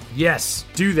 Yes,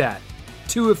 do that.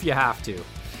 2 if you have to.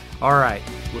 All right,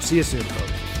 we'll see you soon,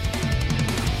 folks.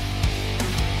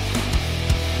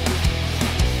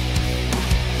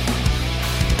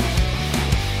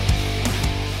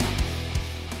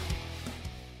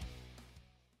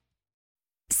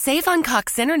 Save on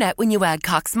Cox Internet when you add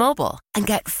Cox Mobile and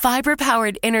get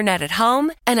fiber-powered internet at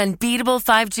home and unbeatable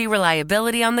 5G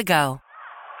reliability on the go.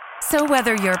 So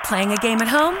whether you're playing a game at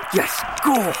home, Yes,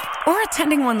 goal! or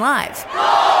attending one live,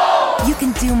 you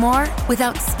can do more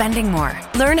without spending more.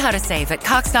 Learn how to save at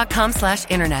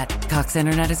cox.com/internet. Cox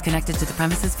Internet is connected to the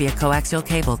premises via coaxial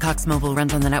cable. Cox Mobile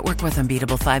runs on the network with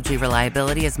unbeatable 5G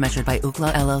reliability as measured by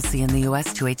Ookla LLC in the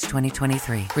U.S. to H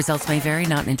 2023. Results may vary,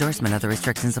 not an endorsement. Other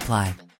restrictions apply.